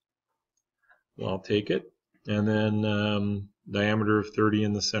well, I'll take it. And then diameter of 30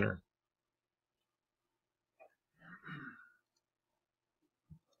 in the center.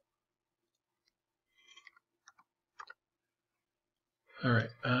 Alright,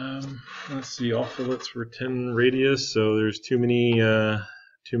 let's see, all fillets were 10 radius, so there's too many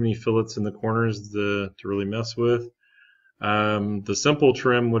fillets in the corners to really mess with. The simple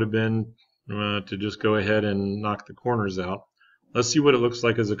trim would have been to just go ahead and knock the corners out. Let's see what it looks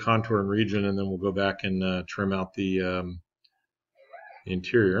like as a contour and region, and then we'll go back and trim out the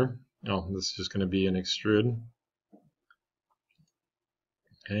interior. Oh, this is just going to be an extrude.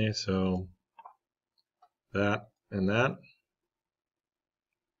 Okay, so that and that.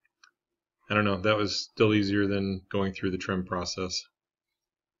 I don't know, that was still easier than going through the trim process.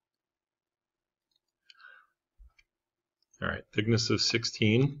 Alright, thickness of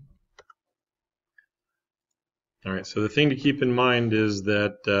 16. Alright, so the thing to keep in mind is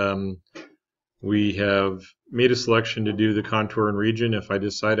that we have made a selection to do the contour and region. If I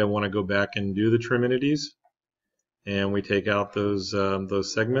decide I want to go back and do the trim entities, and we take out those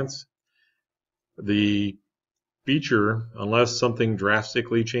segments, the feature, unless something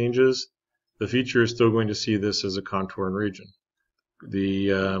drastically changes, the feature is still going to see this as a contour and region.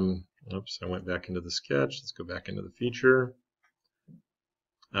 Oops, I went back into the sketch. Let's go back into the feature.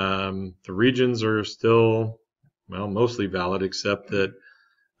 The regions are still, well, mostly valid, except that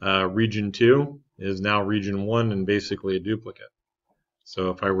region 2 is now region 1 and basically a duplicate.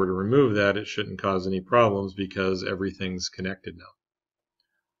 So if I were to remove that, it shouldn't cause any problems because everything's connected now.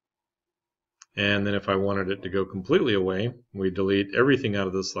 And then if I wanted it to go completely away, we delete everything out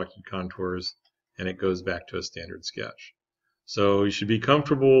of the selected contours and it goes back to a standard sketch. So you should be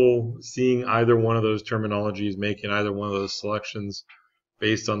comfortable seeing either one of those terminologies, making either one of those selections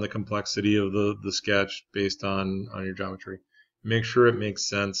based on the complexity of the sketch, based on your geometry. Make sure it makes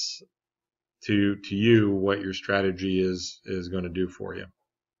sense to you what your strategy is going to do for you.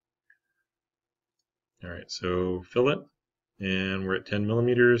 Alright, so fillet, and we're at 10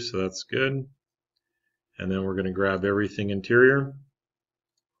 millimeters, so that's good. And then we're going to grab everything interior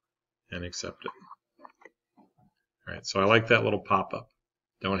and accept it. Alright, so I like that little pop-up.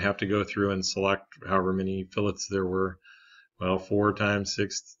 Don't have to go through and select however many fillets there were. Well, 4 times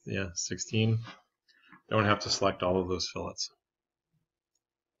 6, yeah, 16. Don't have to select all of those fillets.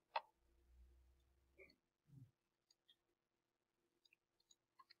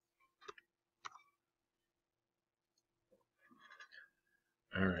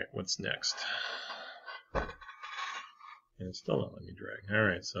 right, what's next? And it's still not letting me drag. All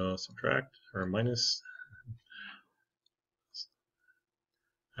right, so subtract or minus.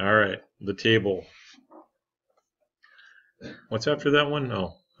 All right, the table. What's after that one?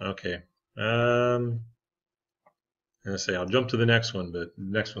 Oh, okay. I'm gonna say I'll jump to the next one, but the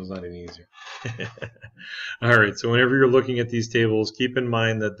next one's not any easier. All right, so whenever you're looking at these tables, keep in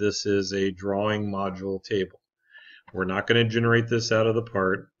mind that this is a drawing module table. We're not going to generate this out of the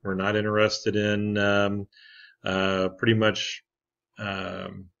part. We're not interested in pretty much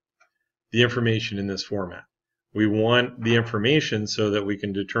the information in this format. We want the information so that we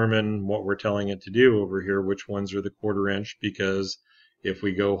can determine what we're telling it to do over here, which ones are the 1/4 inch, because if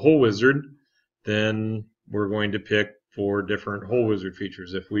we go hole wizard, then we're going to pick 4 different hole wizard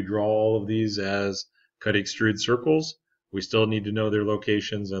features. If we draw all of these as cut extrude circles, we still need to know their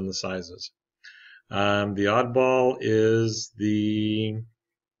locations and the sizes. The oddball is the,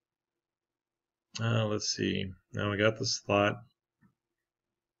 let's see, now we got the slot.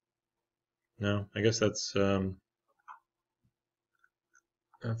 No, I guess that's all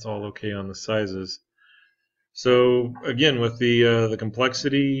okay on the sizes. So again, with the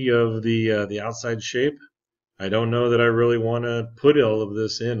complexity of the outside shape, I don't know that I really want to put all of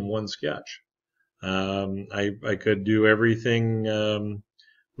this in one sketch. I could do everything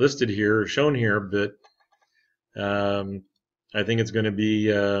listed here, shown here, but I think it's going to be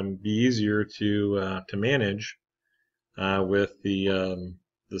easier to manage with the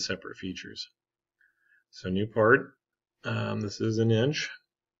separate features. So new part. This is an inch,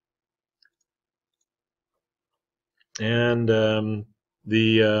 and the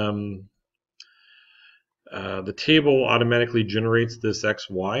table automatically generates this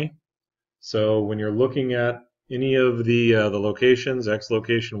XY. So when you're looking at any of the locations, X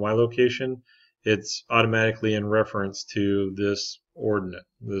location, Y location, it's automatically in reference to this ordinate,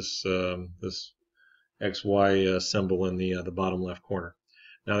 this XY symbol in the bottom left corner.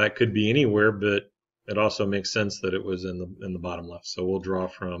 Now that could be anywhere, but it also makes sense that it was in the bottom left. So we'll draw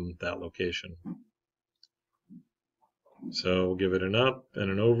from that location. So we'll give it an up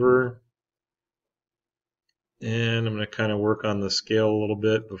and an over. And I'm going to kind of work on the scale a little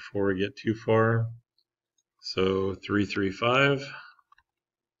bit before we get too far. So 335.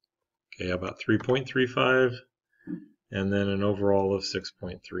 Okay, how about 3.35? And then an overall of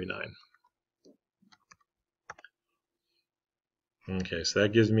 6.39. Okay, so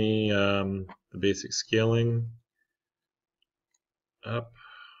that gives me the basic scaling. Up,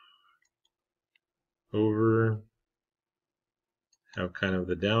 over, have kind of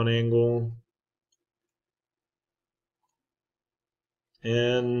the down angle.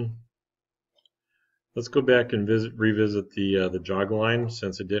 And let's go back and revisit the jog line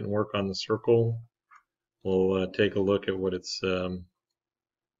since it didn't work on the circle. We'll take a look at what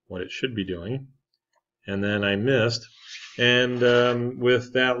what it should be doing. And then I missed. And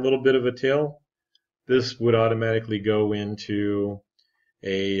with that little bit of a tail, this would automatically go into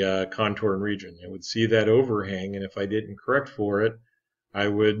a contour and region. It would see that overhang, and if I didn't correct for it, I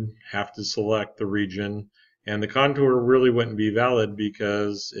would have to select the region, and the contour really wouldn't be valid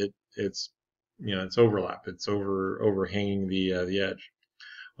because it's overlap. It's overhanging the edge.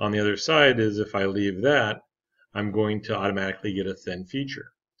 On the other side is if I leave that, I'm going to automatically get a thin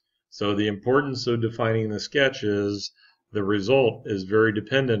feature. So the importance of defining the sketch is the result is very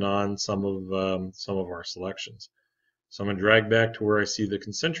dependent on some of our selections. So I'm going to drag back to where I see the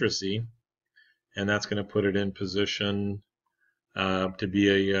concentricity, and that's going to put it in position to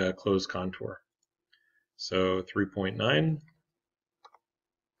be a closed contour. So 3.9,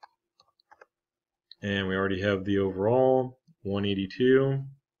 and we already have the overall 182.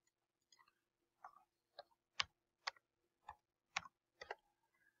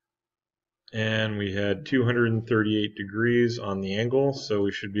 And we had 238 degrees on the angle, so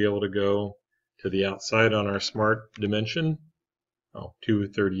we should be able to go to the outside on our smart dimension. Oh,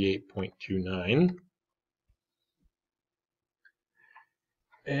 238.29.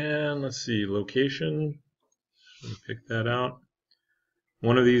 And let's see, location. Let me pick that out.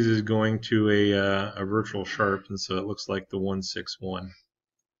 One of these is going to a virtual sharp, and so it looks like the 161.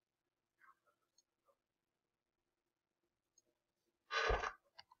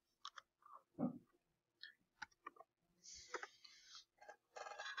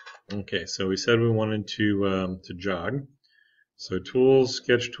 Okay, so we said we wanted to jog. So tools,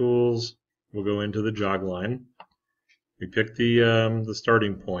 sketch tools, we'll go into the jog line. We pick the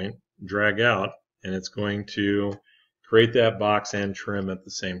starting point, drag out, and it's going to create that box and trim at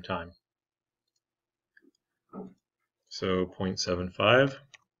the same time. So 0.75,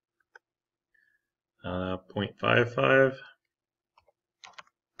 0.55,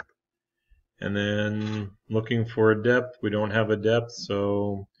 And then looking for a depth, we don't have a depth,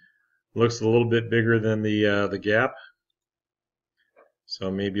 so it looks a little bit bigger than the gap. So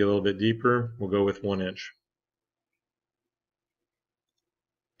maybe a little bit deeper. We'll go with 1 inch.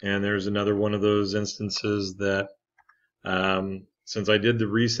 And there's another one of those instances that since I did the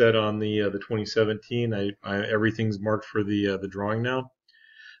reset on the 2017, everything's marked for the drawing now.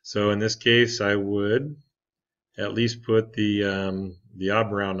 So in this case, I would at least put the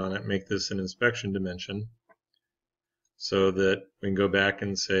ob round on it, make this an inspection dimension, so that we can go back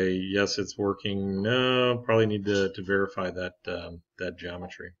and say, yes, it's working. No, probably need to verify that that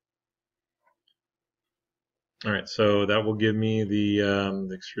geometry. All right, so that will give me the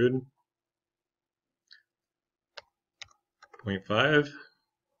extrude 0.5,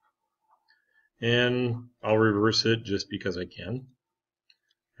 and I'll reverse it just because I can.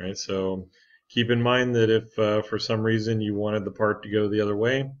 All right, so keep in mind that if for some reason you wanted the part to go the other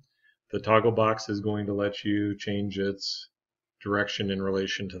way, the toggle box is going to let you change its direction in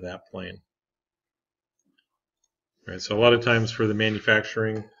relation to that plane. All right, so a lot of times for the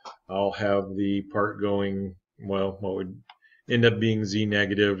manufacturing, I'll have the part going, well, what would end up being Z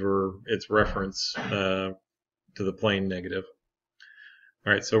negative, or its reference to the plane negative.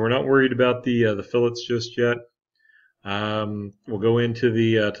 All right, so we're not worried about the fillets just yet. We'll go into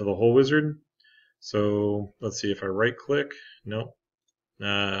the hole wizard. So let's see if I right click. No.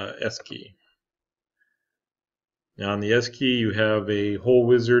 S key. Now on the S key, you have a hole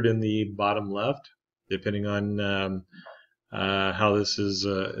wizard in the bottom left, depending on how this is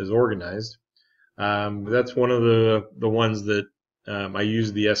organized. That's one of the ones that I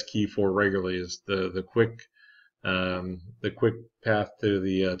use the S key for regularly, is the quick path to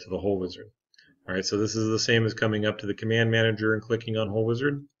the hole wizard. All right, so this is the same as coming up to the command manager and clicking on hole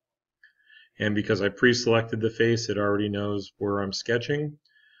wizard. And because I pre-selected the face, it already knows where I'm sketching.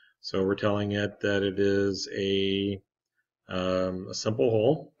 So we're telling it that it is a simple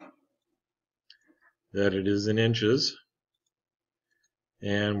hole, that it is in inches,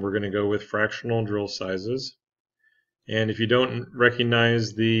 and we're going to go with fractional drill sizes. And if you don't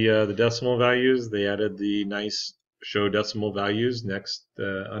recognize the decimal values, they added the nice show decimal values next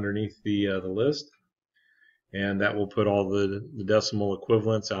underneath the list, and that will put all the decimal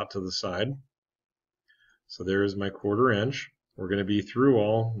equivalents out to the side. So there is my 1/4 inch. We're going to be through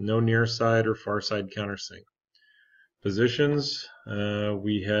all, no near side or far side countersink. Positions,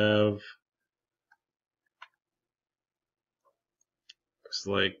 we have, looks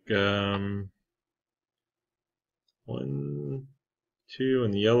like 1, 2,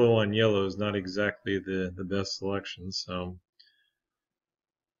 and the yellow on yellow is not exactly the best selection. So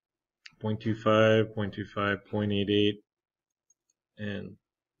 0.25, 0.25, 0.88, and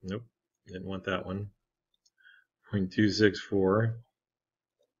nope, didn't want that one. 0.264,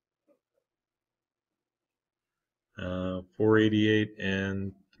 488,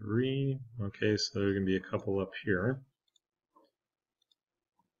 and 3. Okay, so there are going to be a couple up here.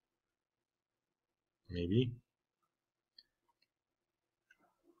 Maybe.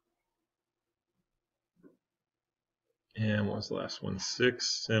 And what was the last one?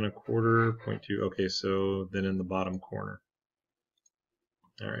 6 1/4, 0.2. Okay, so then in the bottom corner.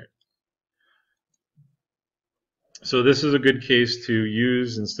 All right. So this is a good case to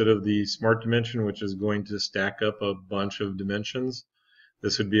use instead of the smart dimension, which is going to stack up a bunch of dimensions.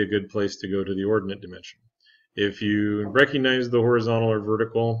 This would be a good place to go to the ordinate dimension. If you recognize the horizontal or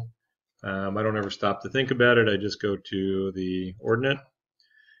vertical, I don't ever stop to think about it. I just go to the ordinate.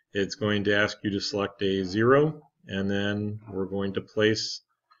 It's going to ask you to select a 0, and then we're going to place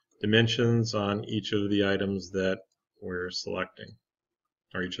dimensions on each of the items that we're selecting,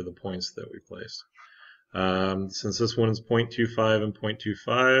 or each of the points that we placed. Since this one is 0.25 and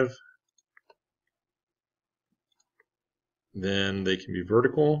 0.25, then they can be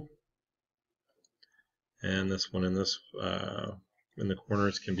vertical, and this one in this in the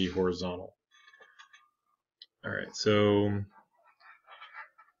corners can be horizontal. All right, so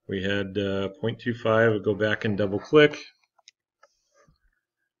we had 0.25. We'll go back and double click,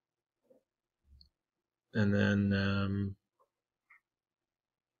 and then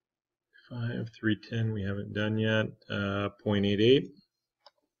 5, 310 we haven't done yet. 0.88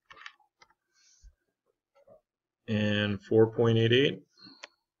 and 4.88.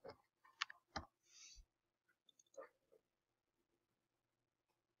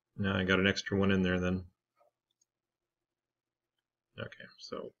 Now I got an extra one in there then. Okay,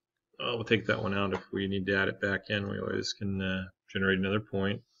 so we'll take that one out if we need to add it back in. We always can generate another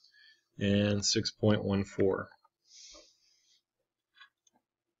point. And 6.14.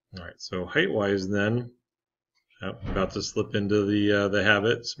 All right, so height-wise then, About to slip into the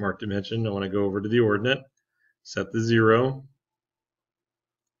habit, smart dimension. I want to go over to the ordinate, set the 0,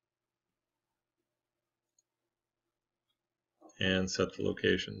 and set the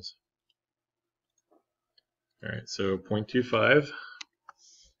locations. Alright, so 0.25,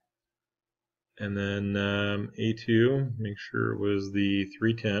 and then A2, make sure it was the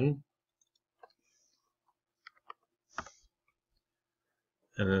 310,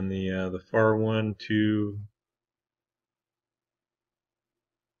 and then the far one to,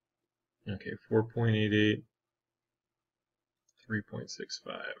 okay, 4.88,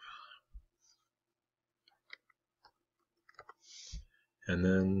 3.65. And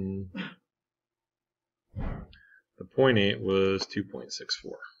then the 0.8 was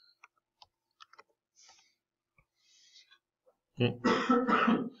 2.64.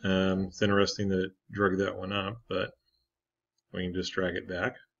 It's interesting that it drug that one up, but we can just drag it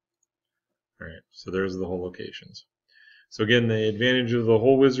back. Alright, so there's the whole locations. So again, the advantage of the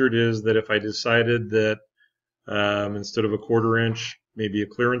whole wizard is that if I decided that instead of a 1/4 inch, maybe a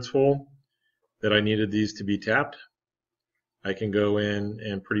clearance hole, that I needed these to be tapped, I can go in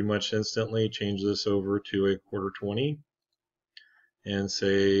and pretty much instantly change this over to a 1/4 20 and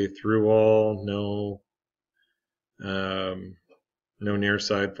say through all, no near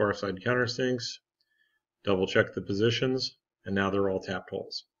side, far side countersinks, double check the positions, and now they're all tapped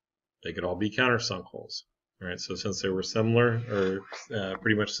holes. They could all be countersunk holes. All right, so since they were similar or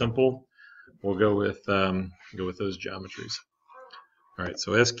pretty much simple, we'll go with those geometries. All right,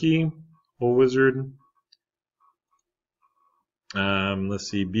 so S key, hole wizard. Let's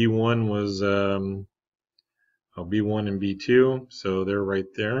see, B1 was B1 and B2, so they're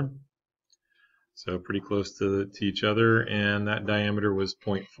right there. So pretty close to each other, and that diameter was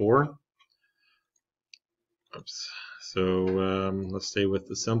 0.4. Oops. So let's stay with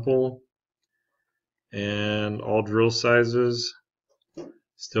the simple. And all drill sizes.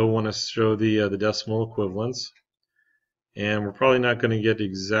 Still want to show the decimal equivalents. And we're probably not going to get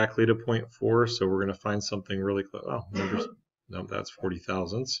exactly to 0.4, so we're going to find something really close. Oh, no, that's 40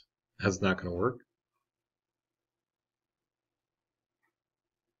 thousandths. That's not going to work.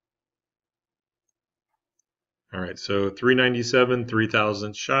 All right, so 397, 3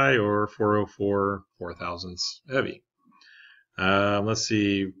 thousandths shy, or 404, 4 thousandths heavy. Let's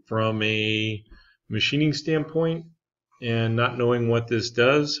see, from a machining standpoint and not knowing what this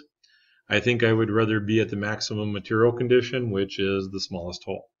does, I think I would rather be at the maximum material condition, which is the smallest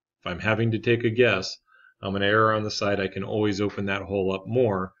hole. If I'm having to take a guess, I'm going to err on the side I can always open that hole up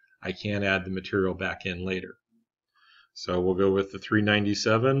more. I can't add the material back in later. So we'll go with the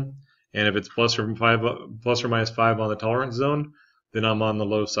 397. And if it's plus or minus 5 on the tolerance zone, then I'm on the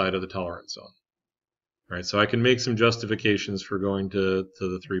low side of the tolerance zone. All right, so I can make some justifications for going to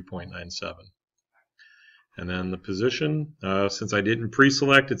the 3.97. And then the position, since I didn't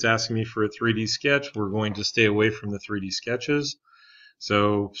pre-select, it's asking me for a 3D sketch. We're going to stay away from the 3D sketches.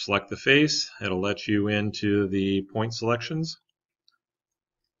 So select the face. It'll let you into the point selections.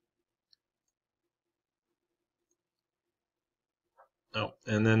 Oh,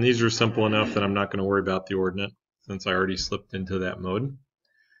 and then these are simple enough that I'm not going to worry about the ordinate since I already slipped into that mode.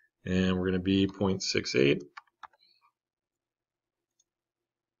 And we're going to be 0.68.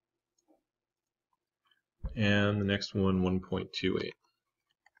 And the next one, 1.28.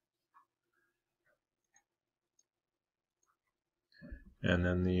 And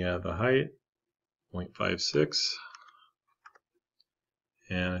then the height, 0.56.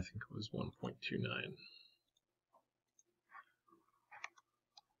 And I think it was 1.29.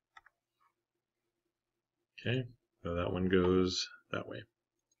 Okay, so that one goes that way.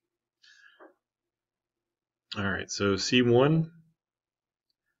 All right, so C1,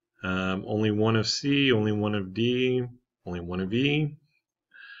 only one of C, only one of D, only one of E.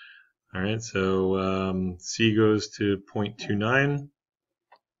 All right, so C goes to 0.29,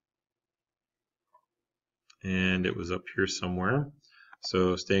 and it was up here somewhere.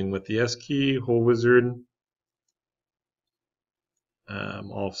 So staying with the S key, hole wizard,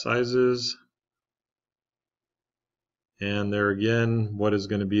 all sizes. And there again, what is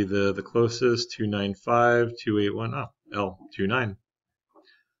going to be the closest? 295, 281, L29.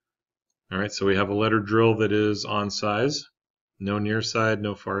 All right, so we have a letter drill that is on size. No near side,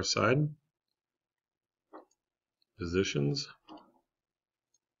 no far side. Positions.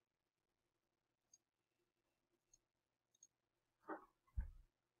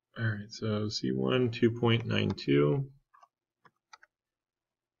 All right, so C1, 2.92.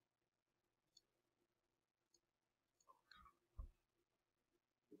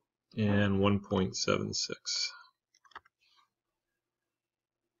 And 1.76.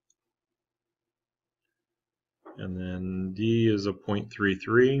 and then D is a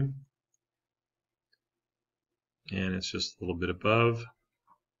 0.33, and it's just a little bit above.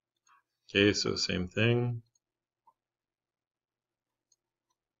 Okay, so same thing.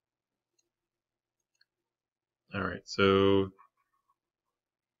 All right, so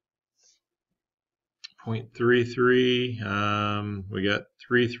 0.33, we got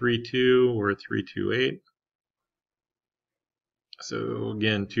 332 or 328. So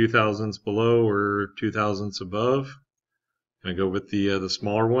again, 2 thousandths below or 2 thousandths above. I'm gonna go with the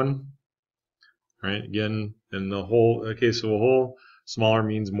smaller one. Right, again, in the case of a hole, smaller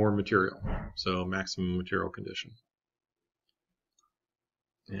means more material, so maximum material condition.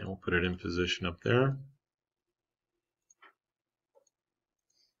 And we'll put it in position up there.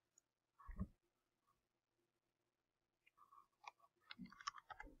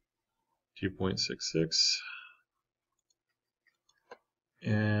 .66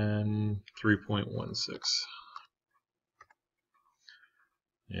 and 3.16.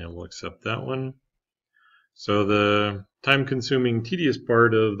 And we'll accept that one. So the time-consuming, tedious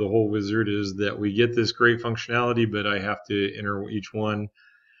part of the whole wizard is that we get this great functionality, but I have to enter each one.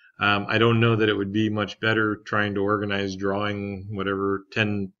 I don't know that it would be much better trying to organize drawing whatever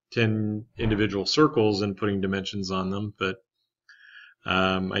 10 individual circles and putting dimensions on them, but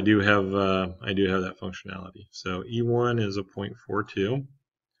I do have that functionality. So E1 is a 0.42.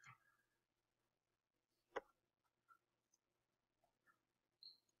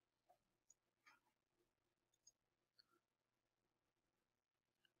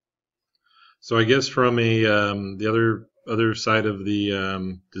 So I guess from the other side of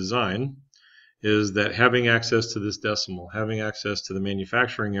the design is that having access to this decimal, having access to the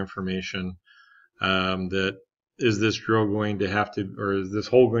manufacturing information, that is this drill going to have to, or is this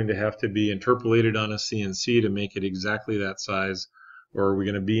hole going to have to be interpolated on a CNC to make it exactly that size, or are we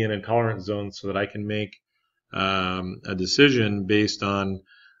going to be in a tolerance zone so that I can make a decision based on,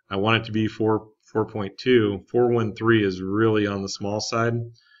 I want it to be 4.2. 413 is really on the small side.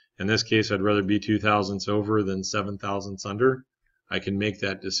 In this case, I'd rather be 2 thousandths over than 7 thousandths under. I can make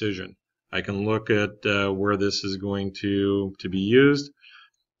that decision. I can look at where this is going to be used,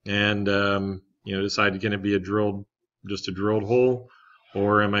 and decide can it be just a drilled hole,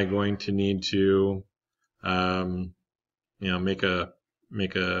 or am I going to need to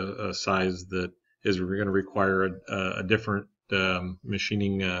make a size that is going to require a different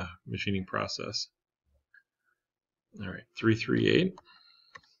machining process. All right, 338.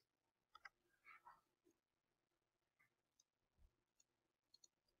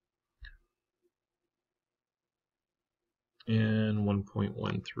 And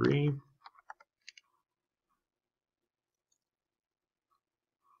 1.13.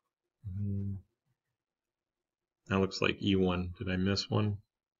 That looks like E1. Did I miss one?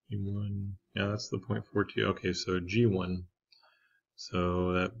 E1. Yeah, that's the 0.42. Okay, so G1.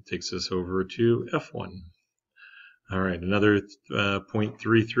 So that takes us over to F1. All right, another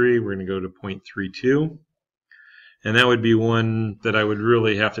 0.33. We're going to go to 0.32. And that would be one that I would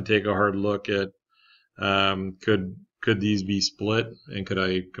really have to take a hard look at. Could these be split, and could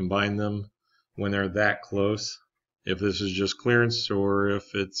I combine them when they're that close? If this is just clearance, or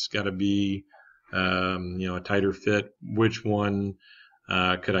if it's got to be a tighter fit, which one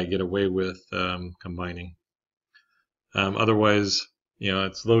could I get away with combining? Otherwise,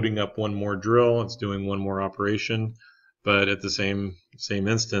 it's loading up one more drill, it's doing one more operation, but at the same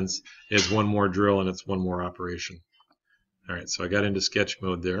instance, it's one more drill and it's one more operation. All right, so I got into sketch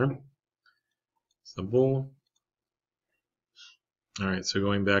mode there. Simple. All right, so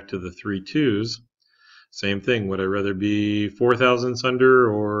going back to the 3 2s, same thing. Would I rather be 4 thousandths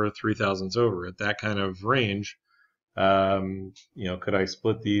under or 3 thousandths over? At that kind of range, could I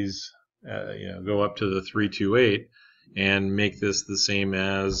split these, go up to the 328 and make this the same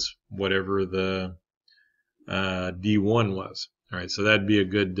as whatever the D1 was? All right, so that'd be a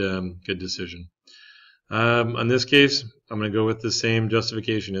good decision. In this case, I'm going to go with the same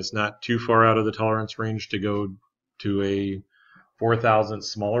justification. It's not too far out of the tolerance range to go to a 4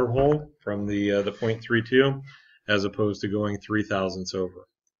 thousandths smaller hole from the 0.32, as opposed to going 3 thousandths over.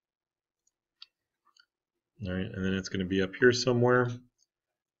 All right, and then it's going to be up here somewhere.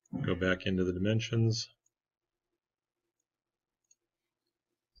 Go back into the dimensions.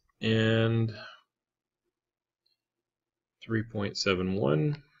 And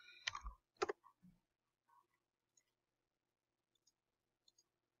 3.71.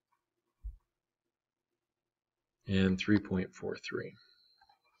 And 3.43.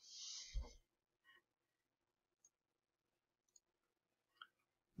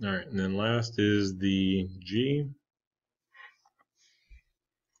 All right, and then last is the G.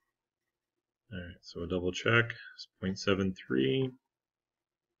 Alright, so a double check. It's 0.73.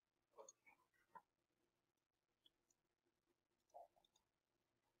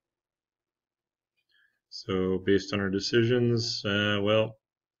 So based on our decisions, well,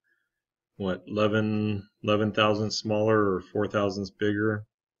 what, 11 thousandths smaller or 4 thousandths bigger?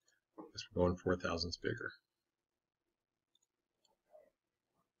 I guess we're going 4 thousandths bigger.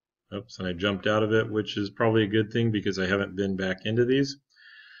 Oops, and I jumped out of it, which is probably a good thing because I haven't been back into these.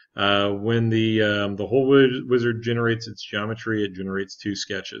 When the whole wizard generates its geometry, it generates two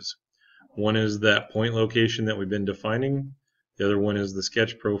sketches. One is that point location that we've been defining. The other one is the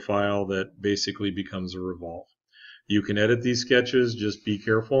sketch profile that basically becomes a revolve. You can edit these sketches, just be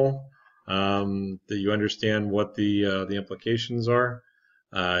careful that you understand what the implications are.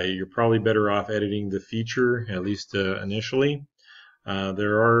 You're probably better off editing the feature, at least initially.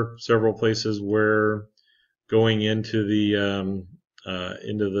 There are several places where going into the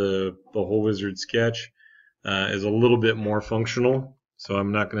whole wizard sketch is a little bit more functional. So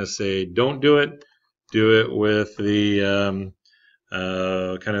I'm not going to say don't do it. Do it with the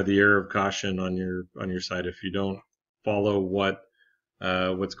kind of the air of caution on your side. If you don't follow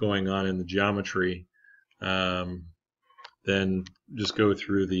what's going on in the geometry, then just go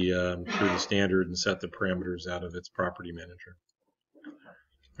through the standard and set the parameters out of its property manager.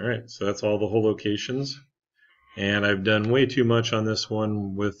 All right, so that's all the whole locations. And I've done way too much on this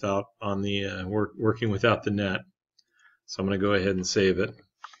one without working without the net. So I'm going to go ahead and save it.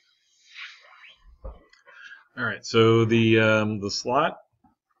 All right, so the slot,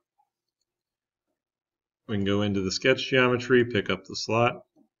 we can go into the sketch geometry, pick up the slot,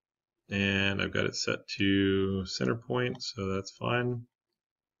 and I've got it set to center point, so that's fine.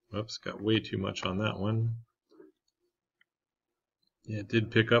 Oops, got way too much on that one. Yeah, it did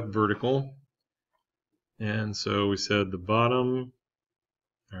pick up vertical. And so we said the bottom.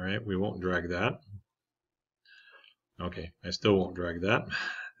 All right, we won't drag that. Okay, I still won't drag that.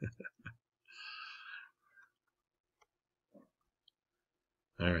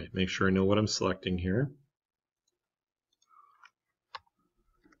 All right, make sure I know what I'm selecting here.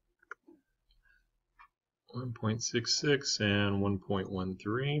 .66 and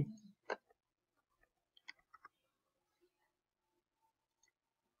 1.13.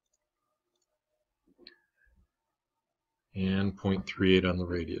 And 0.38 on the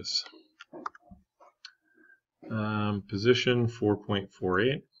radius. Position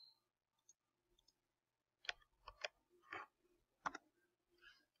 4.48.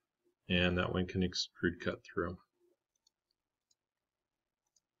 And that one can extrude cut through.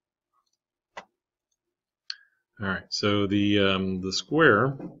 All right, so the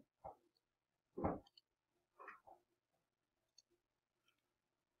square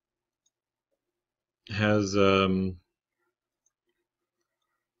has 1.5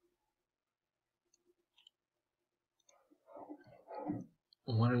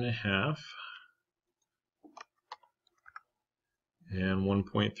 and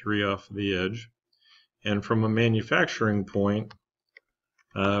 1.3 off the edge. And from a manufacturing point,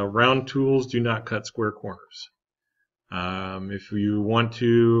 round tools do not cut square corners. If you want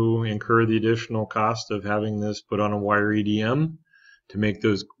to incur the additional cost of having this put on a wire EDM to make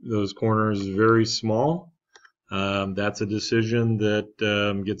those corners very small, that's a decision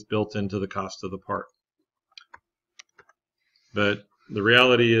that gets built into the cost of the part. But the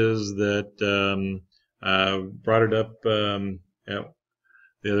reality is that I brought it up the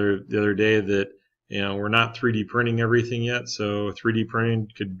other day that we're not 3D printing everything yet, so 3D printing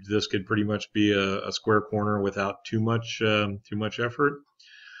could pretty much be a square corner without too much effort.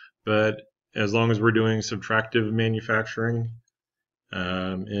 But as long as we're doing subtractive manufacturing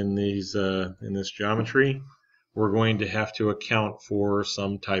in this geometry, we're going to have to account for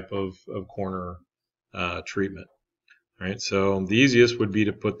some type of corner treatment. All right, so the easiest would be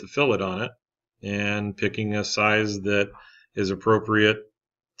to put the fillet on it and picking a size that is appropriate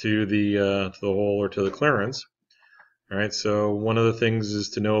to the hole or to the clearance. All right, so one of the things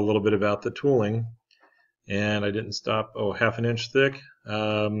is to know a little bit about the tooling, and I didn't stop. Oh, 1/2 inch thick.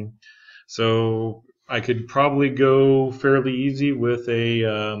 So I could probably go fairly easy with a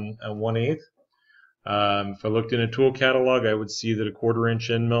 1/8. If I looked in a tool catalog, I would see that a 1/4 inch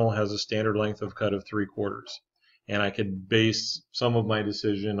end mill has a standard length of cut of 3/4, and I could base some of my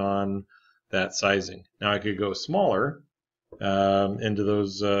decision on that sizing. Now I could go smaller into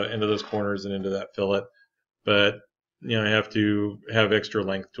those corners and into that fillet, but I have to have extra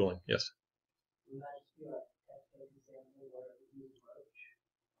length tooling. Yes.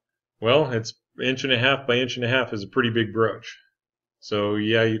 Well, it's 1.5 by 1.5 is a pretty big broach. So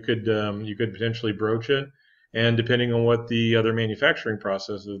yeah, you could potentially broach it, And depending on what the other manufacturing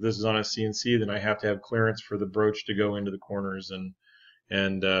process is, if this is on a CNC, then I have to have clearance for the broach to go into the corners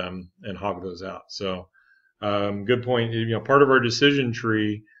and hog those out. So good point. Part of our decision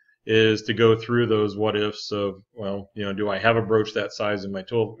tree is to go through those what ifs of, well, do I have a broach that size in my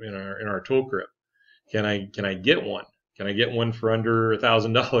tool in our tool crib? Can I get one? Can I get one for under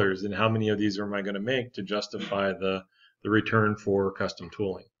 $1,000? And how many of these am I going to make to justify the return for custom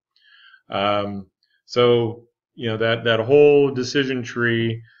tooling? So that whole decision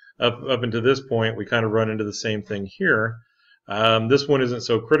tree up until this point, we kind of run into the same thing here. This one isn't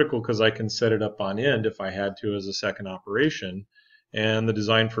so critical because I can set it up on end if I had to as a second operation. And the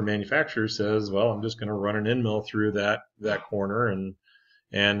design for manufacturer says, well, I'm just going to run an end mill through that corner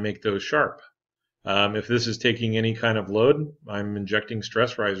and make those sharp. If this is taking any kind of load, I'm injecting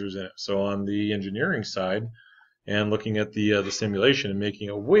stress risers in it. So on the engineering side, and looking at the simulation and making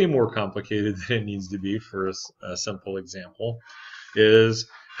it way more complicated than it needs to be for a simple example, is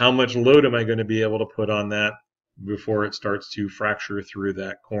how much load am I going to be able to put on that before it starts to fracture through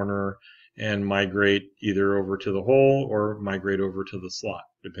that corner and migrate either over to the hole or migrate over to the slot,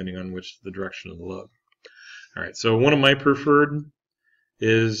 depending on the direction of the load. All right, so one of my preferred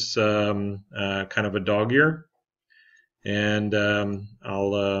is kind of a dog ear, and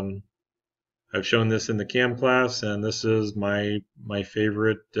I've shown this in the CAM class, and this is my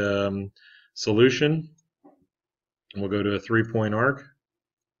favorite solution. We'll go to a 3-point arc.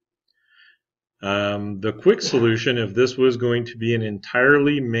 The quick solution, if this was going to be an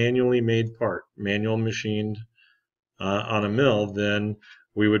entirely manually made part, manual machined on a mill, then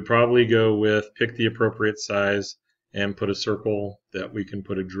we would probably go with pick the appropriate size and put a circle that we can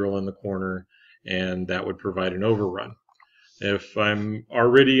put a drill in the corner, and that would provide an overrun. If I'm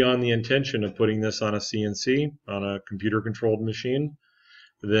already on the intention of putting this on a CNC, on a computer-controlled machine,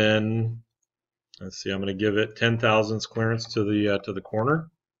 then let's see, I'm going to give it 10 thousandths clearance to the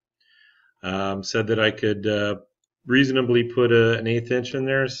corner. Said that I could reasonably put an 1/8 inch in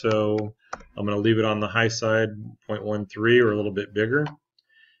there, so I'm going to leave it on the high side, 0.13 or a little bit bigger,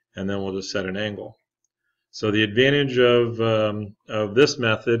 and then we'll just set an angle. So the advantage of this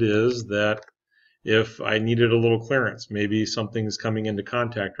method is that if I needed a little clearance, maybe something's coming into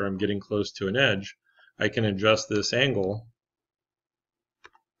contact or I'm getting close to an edge, I can adjust this angle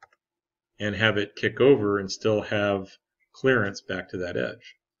and have it kick over and still have clearance back to that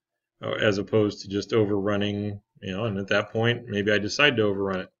edge, as opposed to just overrunning, and at that point, maybe I decide to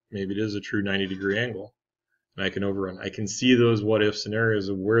overrun it. Maybe it is a true 90-degree angle, and I can overrun. I can see those what-if scenarios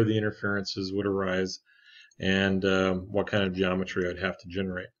of where the interferences would arise and what kind of geometry I'd have to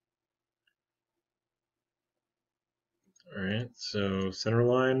generate. All right, so center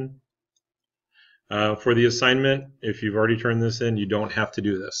line. For the assignment, if you've already turned this in, you don't have to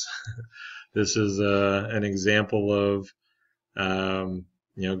do this. This is an example of going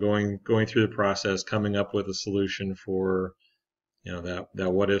through the process, coming up with a solution for that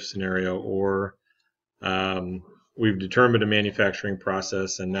what-if scenario, or we've determined a manufacturing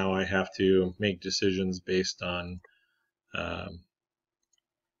process, and now I have to make decisions based on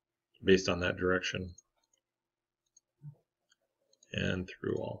that direction. And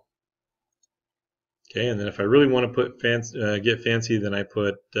through all. Okay, and then if I really want to put get fancy, then I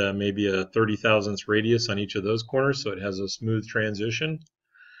put maybe a 30 thousandths radius on each of those corners, so it has a smooth transition.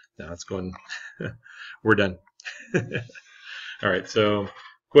 Now it's going. We're done. All right. So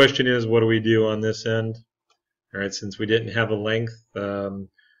question is, what do we do on this end? All right, since we didn't have a length, and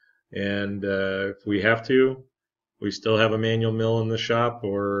if we have to, we still have a manual mill in the shop,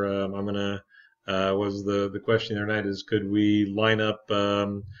 or I'm gonna. Was the question the other night is, could we line up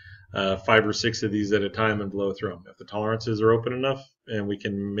 5 or 6 of these at a time and blow through them? If the tolerances are open enough and we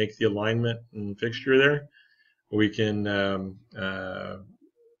can make the alignment and fixture there, we can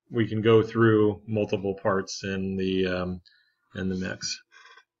go through multiple parts in the mix.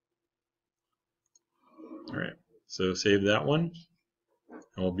 All right, so save that one,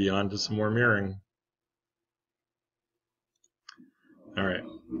 and we'll be on to some more mirroring. All right,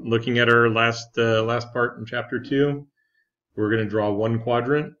 looking at our last part in chapter 2, we're going to draw one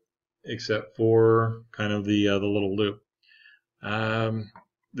quadrant, except for kind of the little loop.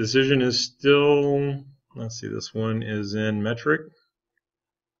 Decision is still, let's see, this one is in metric.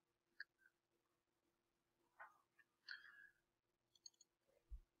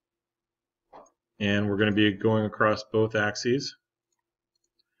 And we're going to be going across both axes.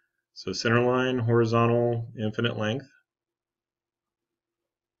 So center line, horizontal, infinite length.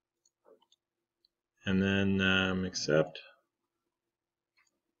 And then accept.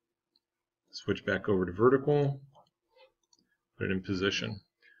 Switch back over to vertical. Put it in position.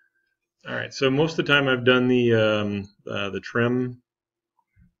 All right, so most of the time I've done the trim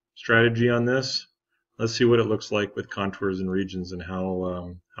strategy on this. Let's see what it looks like with contours and regions and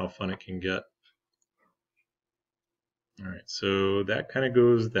how fun it can get. All right, so that kind of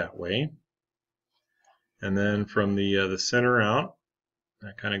goes that way, and then from the center out,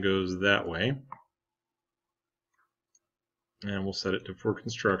 that kind of goes that way, and we'll set it to for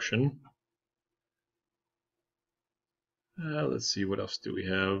construction. Let's see, what else do we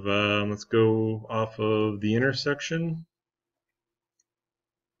have? Let's go off of the intersection.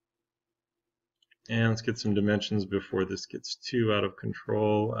 And let's get some dimensions before this gets too out of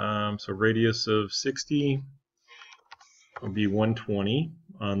control. So radius of 60 will be 120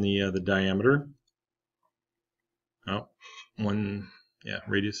 on the diameter. Oh,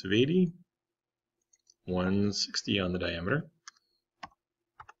 radius of 80, 160 on the diameter.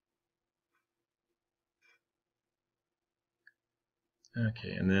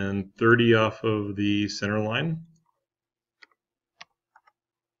 Okay, and then 30 off of the center line.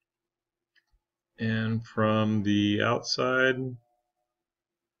 And from the outside,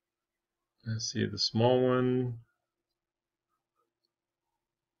 let's see, the small one.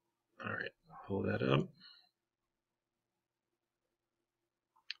 All right, pull that up.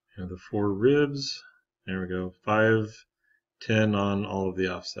 And the 4 ribs. There we go, 5, 10 on all of the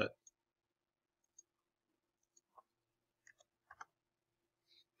offset.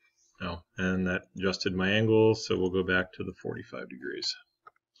 Oh, and that adjusted my angle, so we'll go back to the 45 degrees.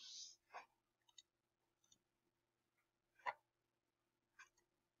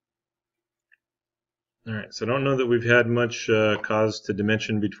 All right, so I don't know that we've had much cause to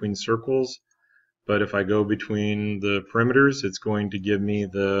dimension between circles, but if I go between the perimeters, it's going to give me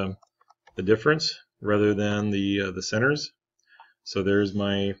the difference rather than the centers. So there's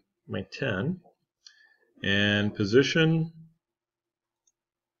my 10, and position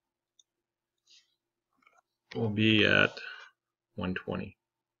will be at 120.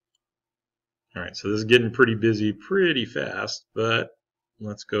 All right, so this is getting pretty busy pretty fast, but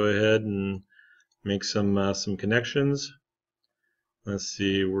let's go ahead and make some connections. Let's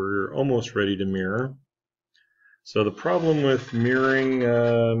see, we're almost ready to mirror. So the problem with mirroring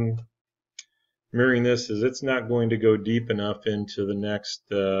this is it's not going to go deep enough into the next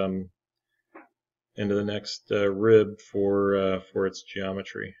rib for its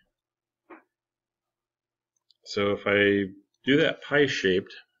geometry. So if I do that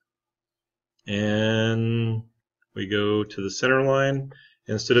pie-shaped and we go to the center line,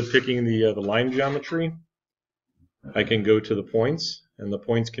 instead of picking the line geometry, I can go to the points, and the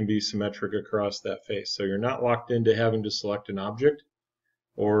points can be symmetric across that face. So you're not locked into having to select an object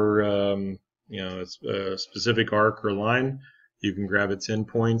or a specific arc or line. You can grab its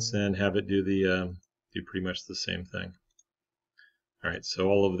endpoints and have it do do pretty much the same thing. All right, so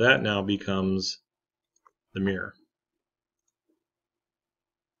all of that now becomes the mirror.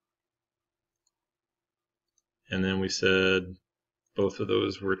 And then we said both of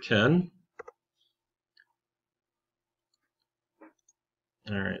those were 10.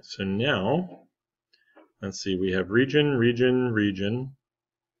 All right, so now let's see, we have region, region, region.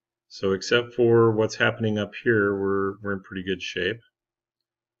 So except for what's happening up here, we're in pretty good shape.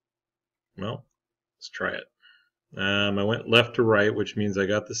 Well, let's try it. I went left to right, which means I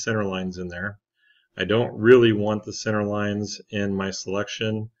got the center lines in there. I don't really want the center lines in my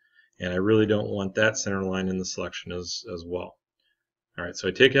selection, and I really don't want that center line in the selection as well. All right, so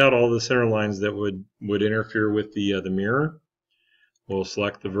I take out all the center lines that would interfere with the mirror. We'll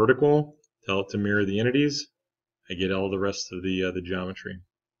select the vertical, tell it to mirror the entities. I get all the rest of the geometry.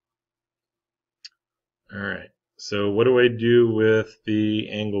 All right, so what do I do with the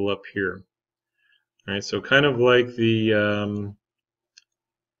angle up here? All right, so kind of like the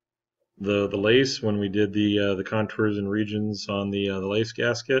lace when we did the contours and regions on the lace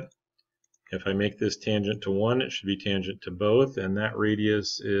gasket. If I make this tangent to 1, it should be tangent to both, and that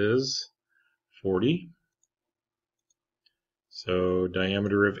radius is 40. So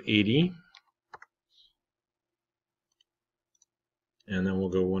diameter of 80. And then we'll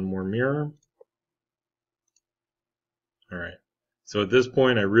go one more mirror. All right. So at this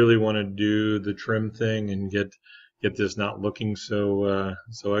point, I really want to do the trim thing and get this not looking so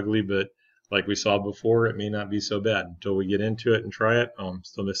ugly, but like we saw before, it may not be so bad until we get into it and try it. Oh, I'm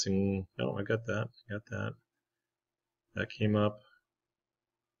still missing. No, I got that. That came up.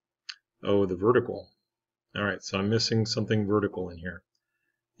 Oh, the vertical. All right, so I'm missing something vertical in here.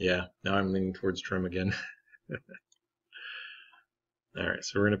 Yeah, now I'm leaning towards trim again. All right,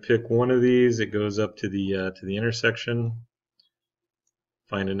 so we're going to pick one of these. It goes up to the intersection.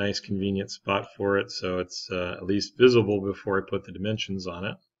 Find a nice convenient spot for it so it's at least visible before I put the dimensions on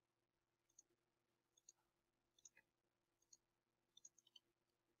it.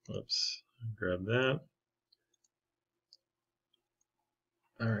 Whoops, grab that.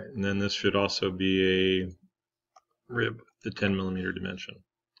 All right, and then this should also be a rib, the 10 millimeter dimension.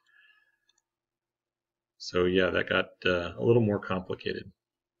 So yeah, that got a little more complicated.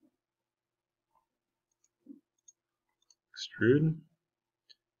 Extrude.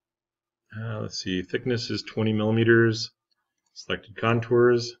 Let's see, thickness is 20 millimeters. Selected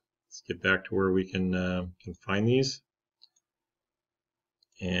contours. Let's get back to where we can find these.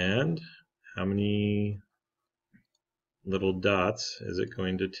 And how many little dots is it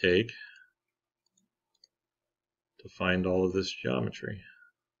going to take to find all of this geometry?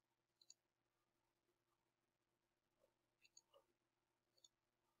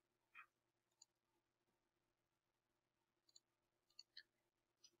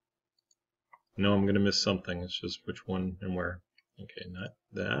 No, I'm going to miss something. It's just which one and where. Okay, not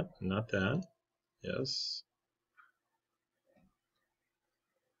that, not that. Yes.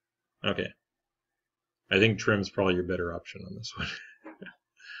 Okay. I think trim's probably your better option on this one.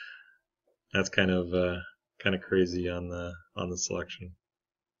 That's kind of crazy on the selection.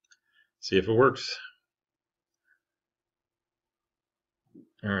 See if it works.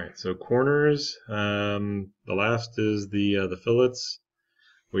 All right, so corners. The last is the fillets.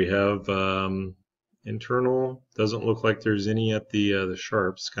 We have internal. Doesn't look like there's any at the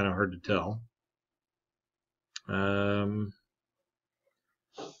sharps. Kind of hard to tell.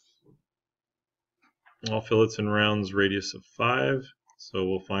 All fillets and rounds, radius of 5. So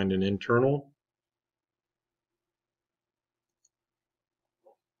we'll find an internal.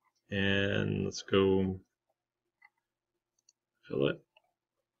 And let's go fillet,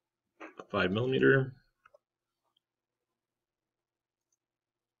 5 millimeter.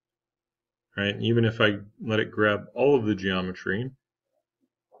 All right, even if I let it grab all of the geometry,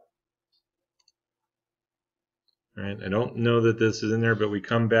 all right, I don't know that this is in there, but we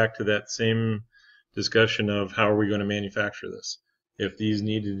come back to that same discussion of how are we going to manufacture this. If these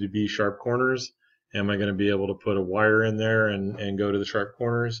needed to be sharp corners, am I going to be able to put a wire in there and go to the sharp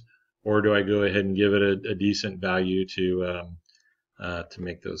corners, or do I go ahead and give it a decent value to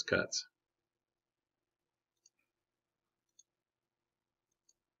make those cuts?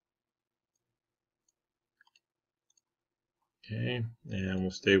 Okay, and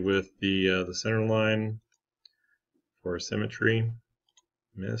we'll stay with the center line for symmetry.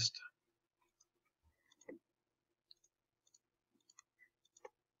 Missed.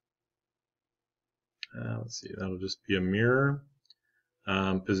 Let's see, that'll just be a mirror.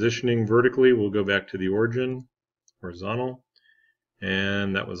 Positioning vertically, we'll go back to the origin, horizontal,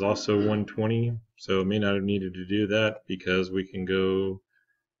 and that was also 120, so may not have needed to do that because we can go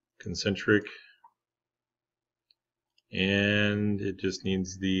concentric, and it just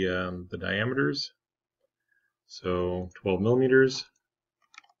needs the diameters, so 12 millimeters.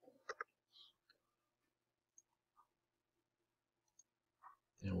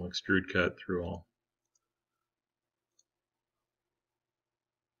 And we'll extrude cut through all.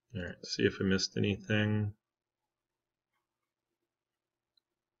 All right, see if I missed anything.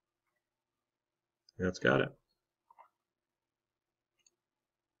 That's got it.